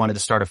struggle. He wanted to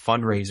start a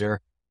fundraiser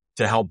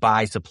to help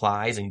buy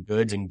supplies and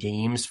goods and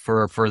games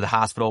for the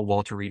hospital,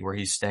 Walter Reed, where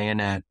he's staying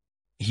at.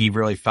 He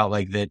really felt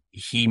like that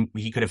he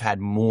could have had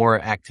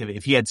more activity.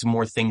 If he had some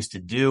more things to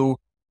do,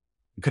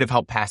 it could have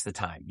helped pass the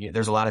time.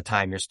 There's a lot of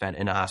time you're spent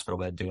in a hospital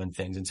bed doing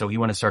things. And so he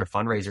wanted to start a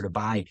fundraiser to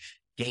buy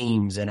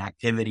games and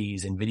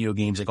activities and video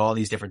games, like all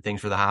these different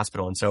things for the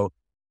hospital. And so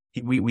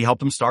we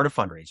helped him start a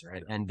fundraiser,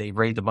 right? And they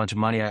raised a bunch of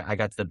money. I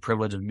got the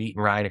privilege of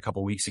meeting Ryan a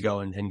couple of weeks ago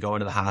and going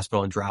to the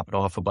hospital and dropping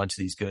off a bunch of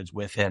these goods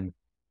with him,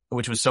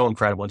 which was so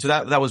incredible. And so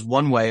that was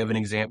one way of an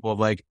example of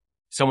like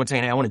someone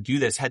saying, hey, I want to do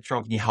this.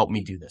 HEADstrong, can you help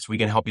me do this? We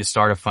can help you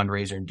start a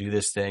fundraiser and do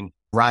this thing.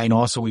 Ryan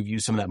also, we've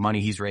used some of that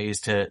money he's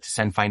raised to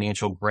send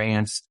financial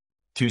grants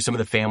to some of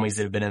the families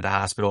that have been at the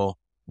hospital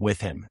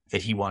with him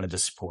that he wanted to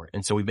support.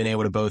 And so we've been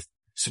able to both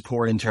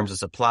support in terms of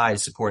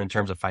supplies, support in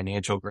terms of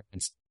financial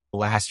grants.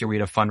 Last year, we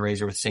had a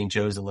fundraiser with St.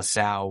 Joe's in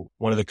LaSalle.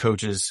 One of the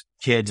coaches'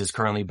 kids is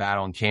currently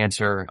battling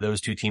cancer.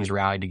 Those two teams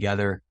rallied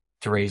together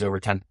to raise over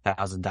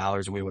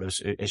 $10,000, and we would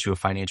issue a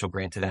financial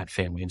grant to that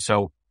family. And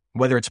so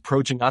whether it's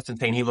approaching us and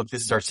saying, hey, look,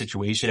 this is our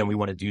situation and we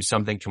want to do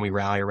something. Can we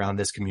rally around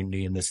this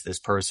community and this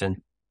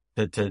person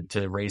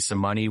to raise some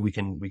money? We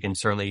can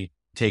certainly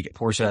take a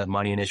portion of that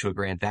money and issue a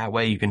grant that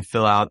way. You can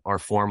fill out our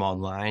form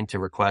online to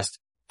request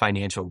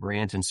financial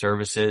grants and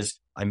services.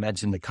 I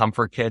mentioned the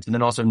comfort kits, and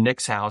then also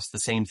Nick's house, the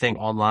same thing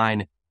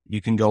online.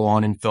 You can go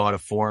on and fill out a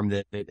form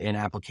that an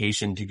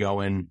application to go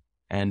in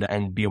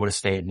and be able to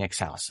stay at Nick's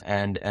house.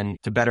 And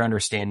to better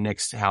understand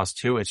Nick's house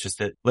too, it's just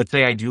that, let's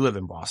say I do live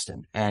in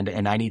Boston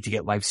and I need to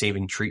get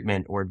life-saving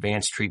treatment or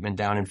advanced treatment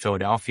down in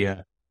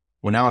Philadelphia.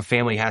 Well, now a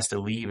family has to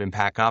leave and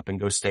pack up and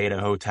go stay at a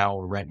hotel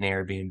or rent an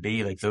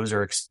Airbnb. Like, those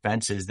are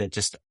expenses that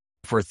just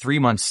for a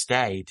 3-month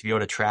stay, to be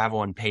able to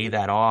travel and pay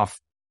that off,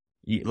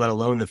 let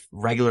alone the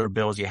regular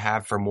bills you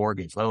have for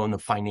mortgage, let alone the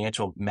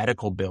financial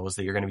medical bills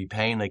that you're going to be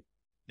paying. Like,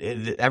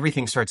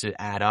 everything starts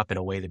to add up in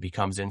a way that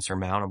becomes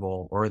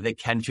insurmountable, or that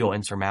can feel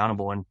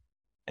insurmountable. And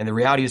the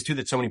reality is too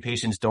that so many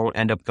patients don't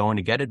end up going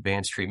to get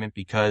advanced treatment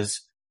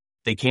because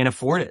they can't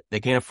afford it. They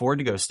can't afford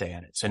to go stay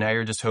at it. So now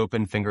you're just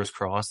hoping, fingers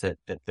crossed,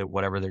 that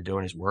whatever they're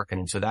doing is working.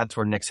 And so that's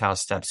where Nick's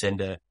House steps in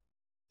to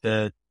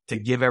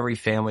give every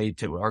family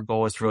our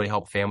goal is to really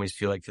help families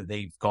feel like that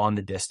they've gone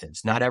the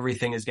distance. Not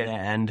everything is going to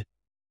end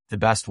the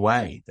best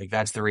way. Like,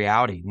 that's the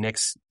reality.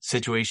 Nick's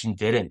situation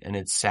didn't, and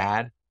it's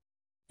sad.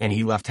 And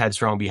he left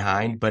HEADstrong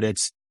behind, but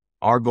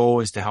our goal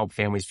is to help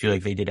families feel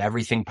like they did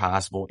everything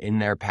possible in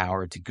their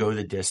power to go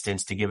the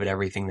distance, to give it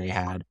everything they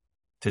had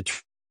to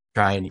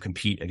try and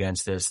compete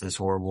against this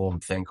horrible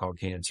thing called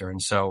cancer.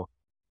 And so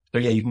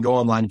yeah, you can go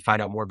online and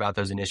find out more about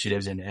those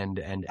initiatives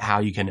and how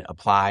you can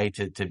apply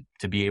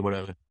to be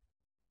able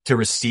to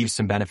receive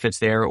some benefits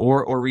there,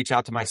 or reach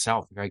out to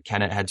myself, right?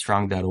 Ken at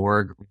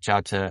headstrong.org, reach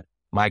out to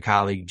my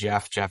colleague,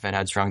 Jeff at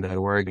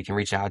headstrong.org. You can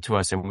reach out to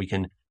us and we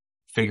can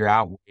figure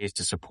out ways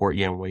to support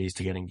you and ways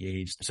to get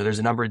engaged. So there's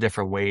a number of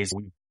different ways.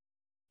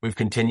 We've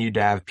continued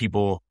to have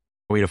people.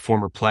 We had a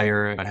former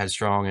player at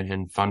HEADstrong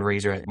and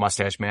fundraiser at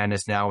Mustache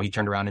Madness. Now he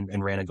turned around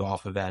and ran a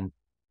golf event.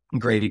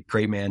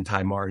 Great man,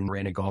 Ty Martin,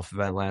 ran a golf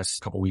event last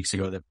couple of weeks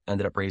ago that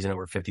ended up raising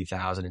over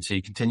 $50,000. And so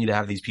you continue to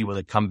have these people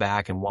that come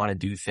back and want to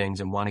do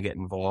things and want to get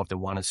involved and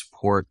want to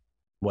support,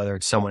 whether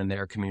it's someone in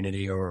their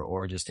community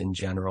or just in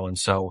general. And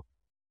so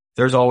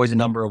there's always a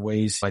number of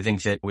ways. I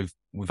think that we've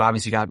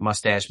obviously got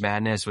Mustache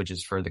Madness, which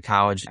is for the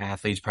college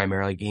athletes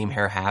primarily. Game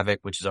Hair Havoc,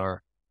 which is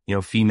our,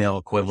 female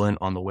equivalent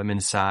on the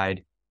women's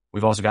side.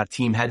 We've also got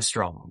Team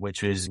HEADstrong,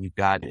 which is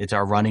it's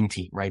our running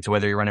team, right? So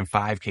whether you're running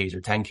 5Ks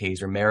or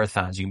 10Ks or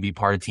marathons, you can be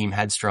part of Team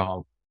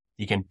HEADstrong.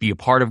 You can be a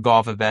part of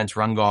golf events,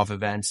 run golf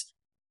events.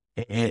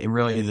 And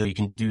really, you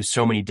can do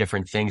so many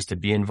different things to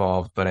be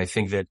involved. But I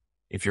think that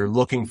if you're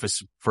looking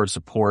for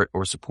support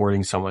or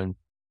supporting someone,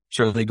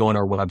 certainly go on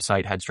our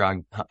website,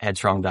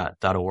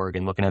 headstrong.org,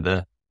 and looking at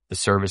the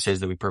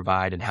services that we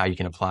provide and how you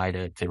can apply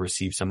to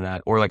receive some of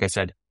that. Or like I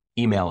said,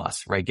 email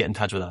us, right? Get in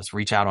touch with us,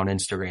 reach out on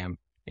Instagram,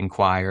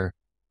 inquire.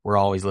 We're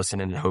always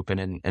listening and hoping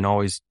and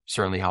always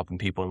certainly helping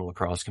people in the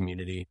lacrosse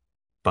community,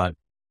 but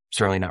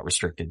certainly not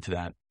restricted to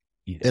that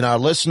either. And our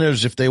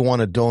listeners, if they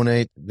want to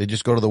donate, they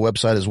just go to the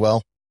website as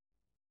well?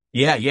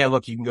 Yeah.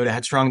 Look, you can go to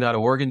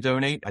headstrong.org and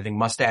donate. I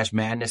think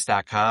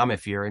mustachemadness.com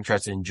if you're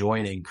interested in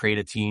joining, create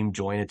a team,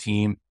 join a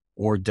team,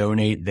 or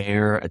donate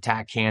there.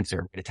 Attack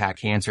Cancer,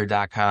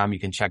 attackcancer.com. You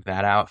can check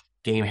that out.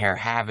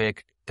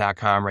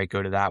 GameHairHavoc.com, right?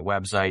 Go to that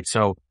website.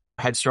 So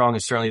HEADstrong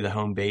is certainly the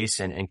home base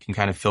and can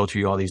kind of filter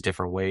you all these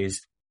different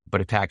ways. But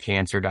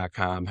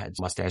attackcancer.com,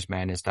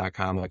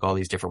 mustachemadness.com, like all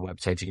these different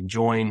websites you can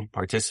join,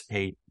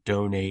 participate,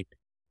 donate.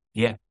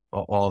 Yeah,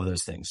 all of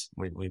those things.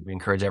 We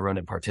encourage everyone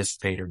to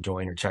participate or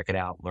join or check it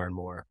out, learn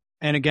more.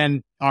 And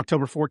again,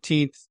 October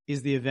 14th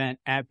is the event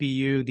at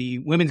BU. The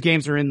women's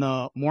games are in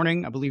the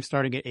morning, I believe,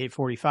 starting at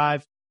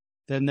 8:45.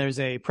 Then there's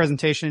a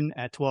presentation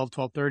at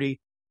 12:30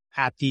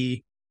 at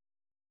the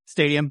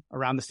stadium,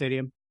 around the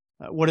stadium.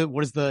 What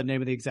is the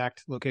name of the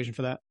exact location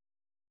for that?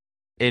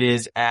 It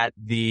is at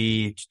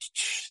the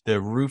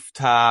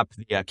rooftop,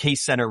 the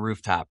Case Center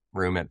rooftop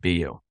room at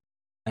BU.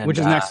 And, which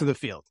is next to the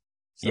field.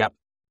 So.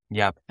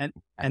 Yep.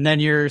 And then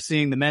you're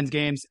seeing the men's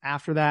games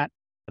after that.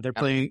 They're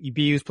playing,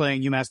 BU's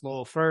playing UMass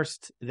Lowell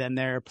first, then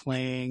they're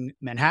playing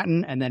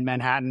Manhattan, and then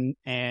Manhattan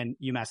and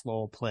UMass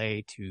Lowell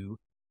play to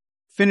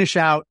finish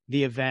out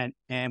the event.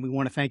 And we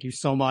want to thank you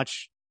so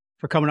much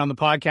for coming on the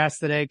podcast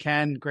today,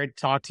 Ken. Great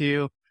to talk to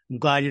you. I'm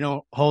glad you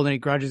don't hold any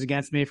grudges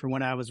against me from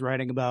when I was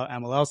writing about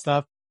MLL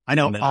stuff. I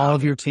know all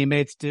of your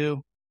teammates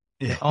do.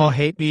 They all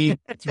hate me.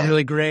 It's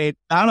really great.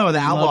 I don't know. The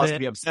Outlaws would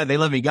be upset. They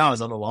let me go. I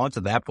was on the launch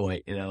at that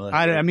point.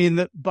 I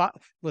mean,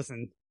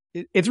 listen,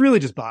 it's really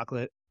just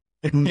Bachlet.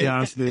 To be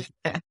honest with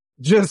you,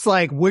 just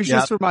like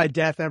wishes for my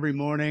death every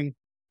morning.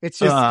 It's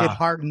just it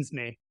heartens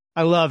me.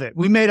 I love it.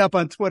 We made up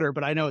on Twitter,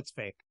 but I know it's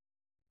fake.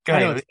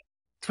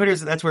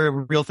 That's where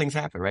real things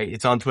happen, right?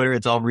 It's on Twitter.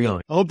 It's all real.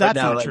 I hope that's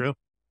not true.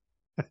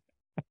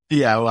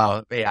 Yeah,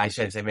 well, I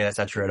shouldn't say, man, that's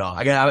not true at all.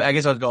 I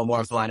guess I was going more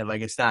off the line of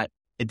like,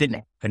 it didn't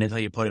happen until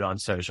you put it on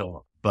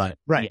social, but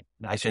right.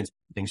 Yeah, I shouldn't say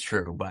things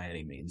true by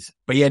any means.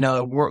 But yeah,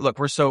 no,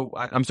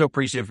 I'm so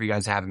appreciative for you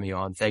guys having me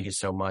on. Thank you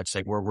so much.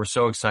 Like we're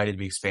so excited to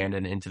be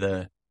expanding into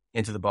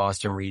the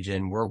Boston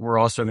region. We're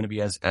also going to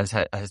be as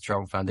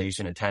HEADstrong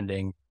Foundation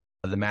attending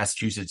the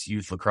Massachusetts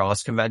Youth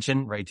Lacrosse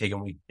Convention, right?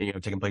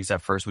 Taking place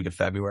that first week of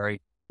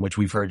February, which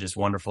we've heard just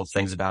wonderful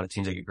things about. It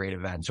seems like a great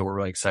event. So we're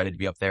really excited to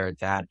be up there at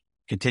that.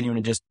 Continuing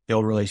to just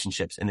build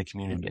relationships in the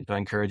community. And so I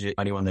encourage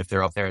anyone, if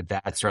they're up there at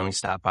that, certainly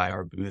stop by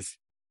our booth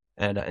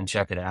and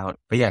check it out.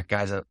 But yeah,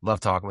 guys, I love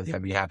talking with you.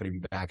 I'd be happy to be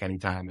back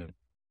anytime and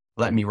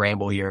let me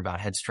ramble here about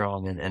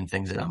HEADstrong and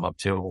things that I'm up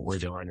to, what we're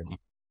doing. And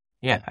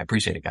yeah, I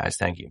appreciate it, guys.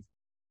 Thank you.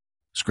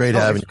 It's great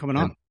having you coming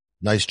on.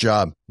 Nice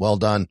job. Well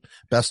done.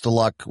 Best of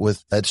luck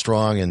with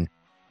HEADstrong, and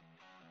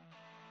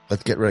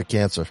let's get rid of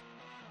cancer.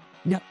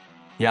 Yeah.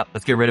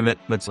 Let's get rid of it.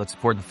 Let's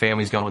support the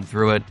families going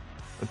through it.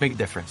 Let's make a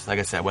difference. Like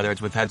I said, whether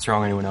it's with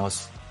HEADstrong or anyone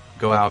else,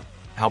 go out,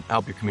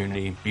 help your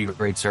community, be a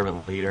great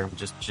servant leader,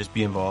 just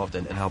be involved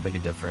and help make a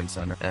difference.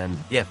 And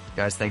yeah,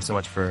 guys, thanks so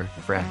much for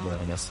having me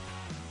on this.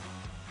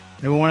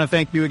 And we want to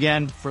thank you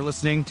again for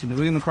listening to New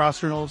England Lacrosse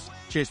Journal's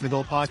Chasing the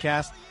Goal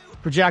podcast.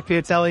 For Jack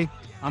Piatelli,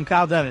 I'm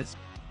Kyle Devis.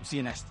 We'll see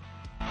you next time.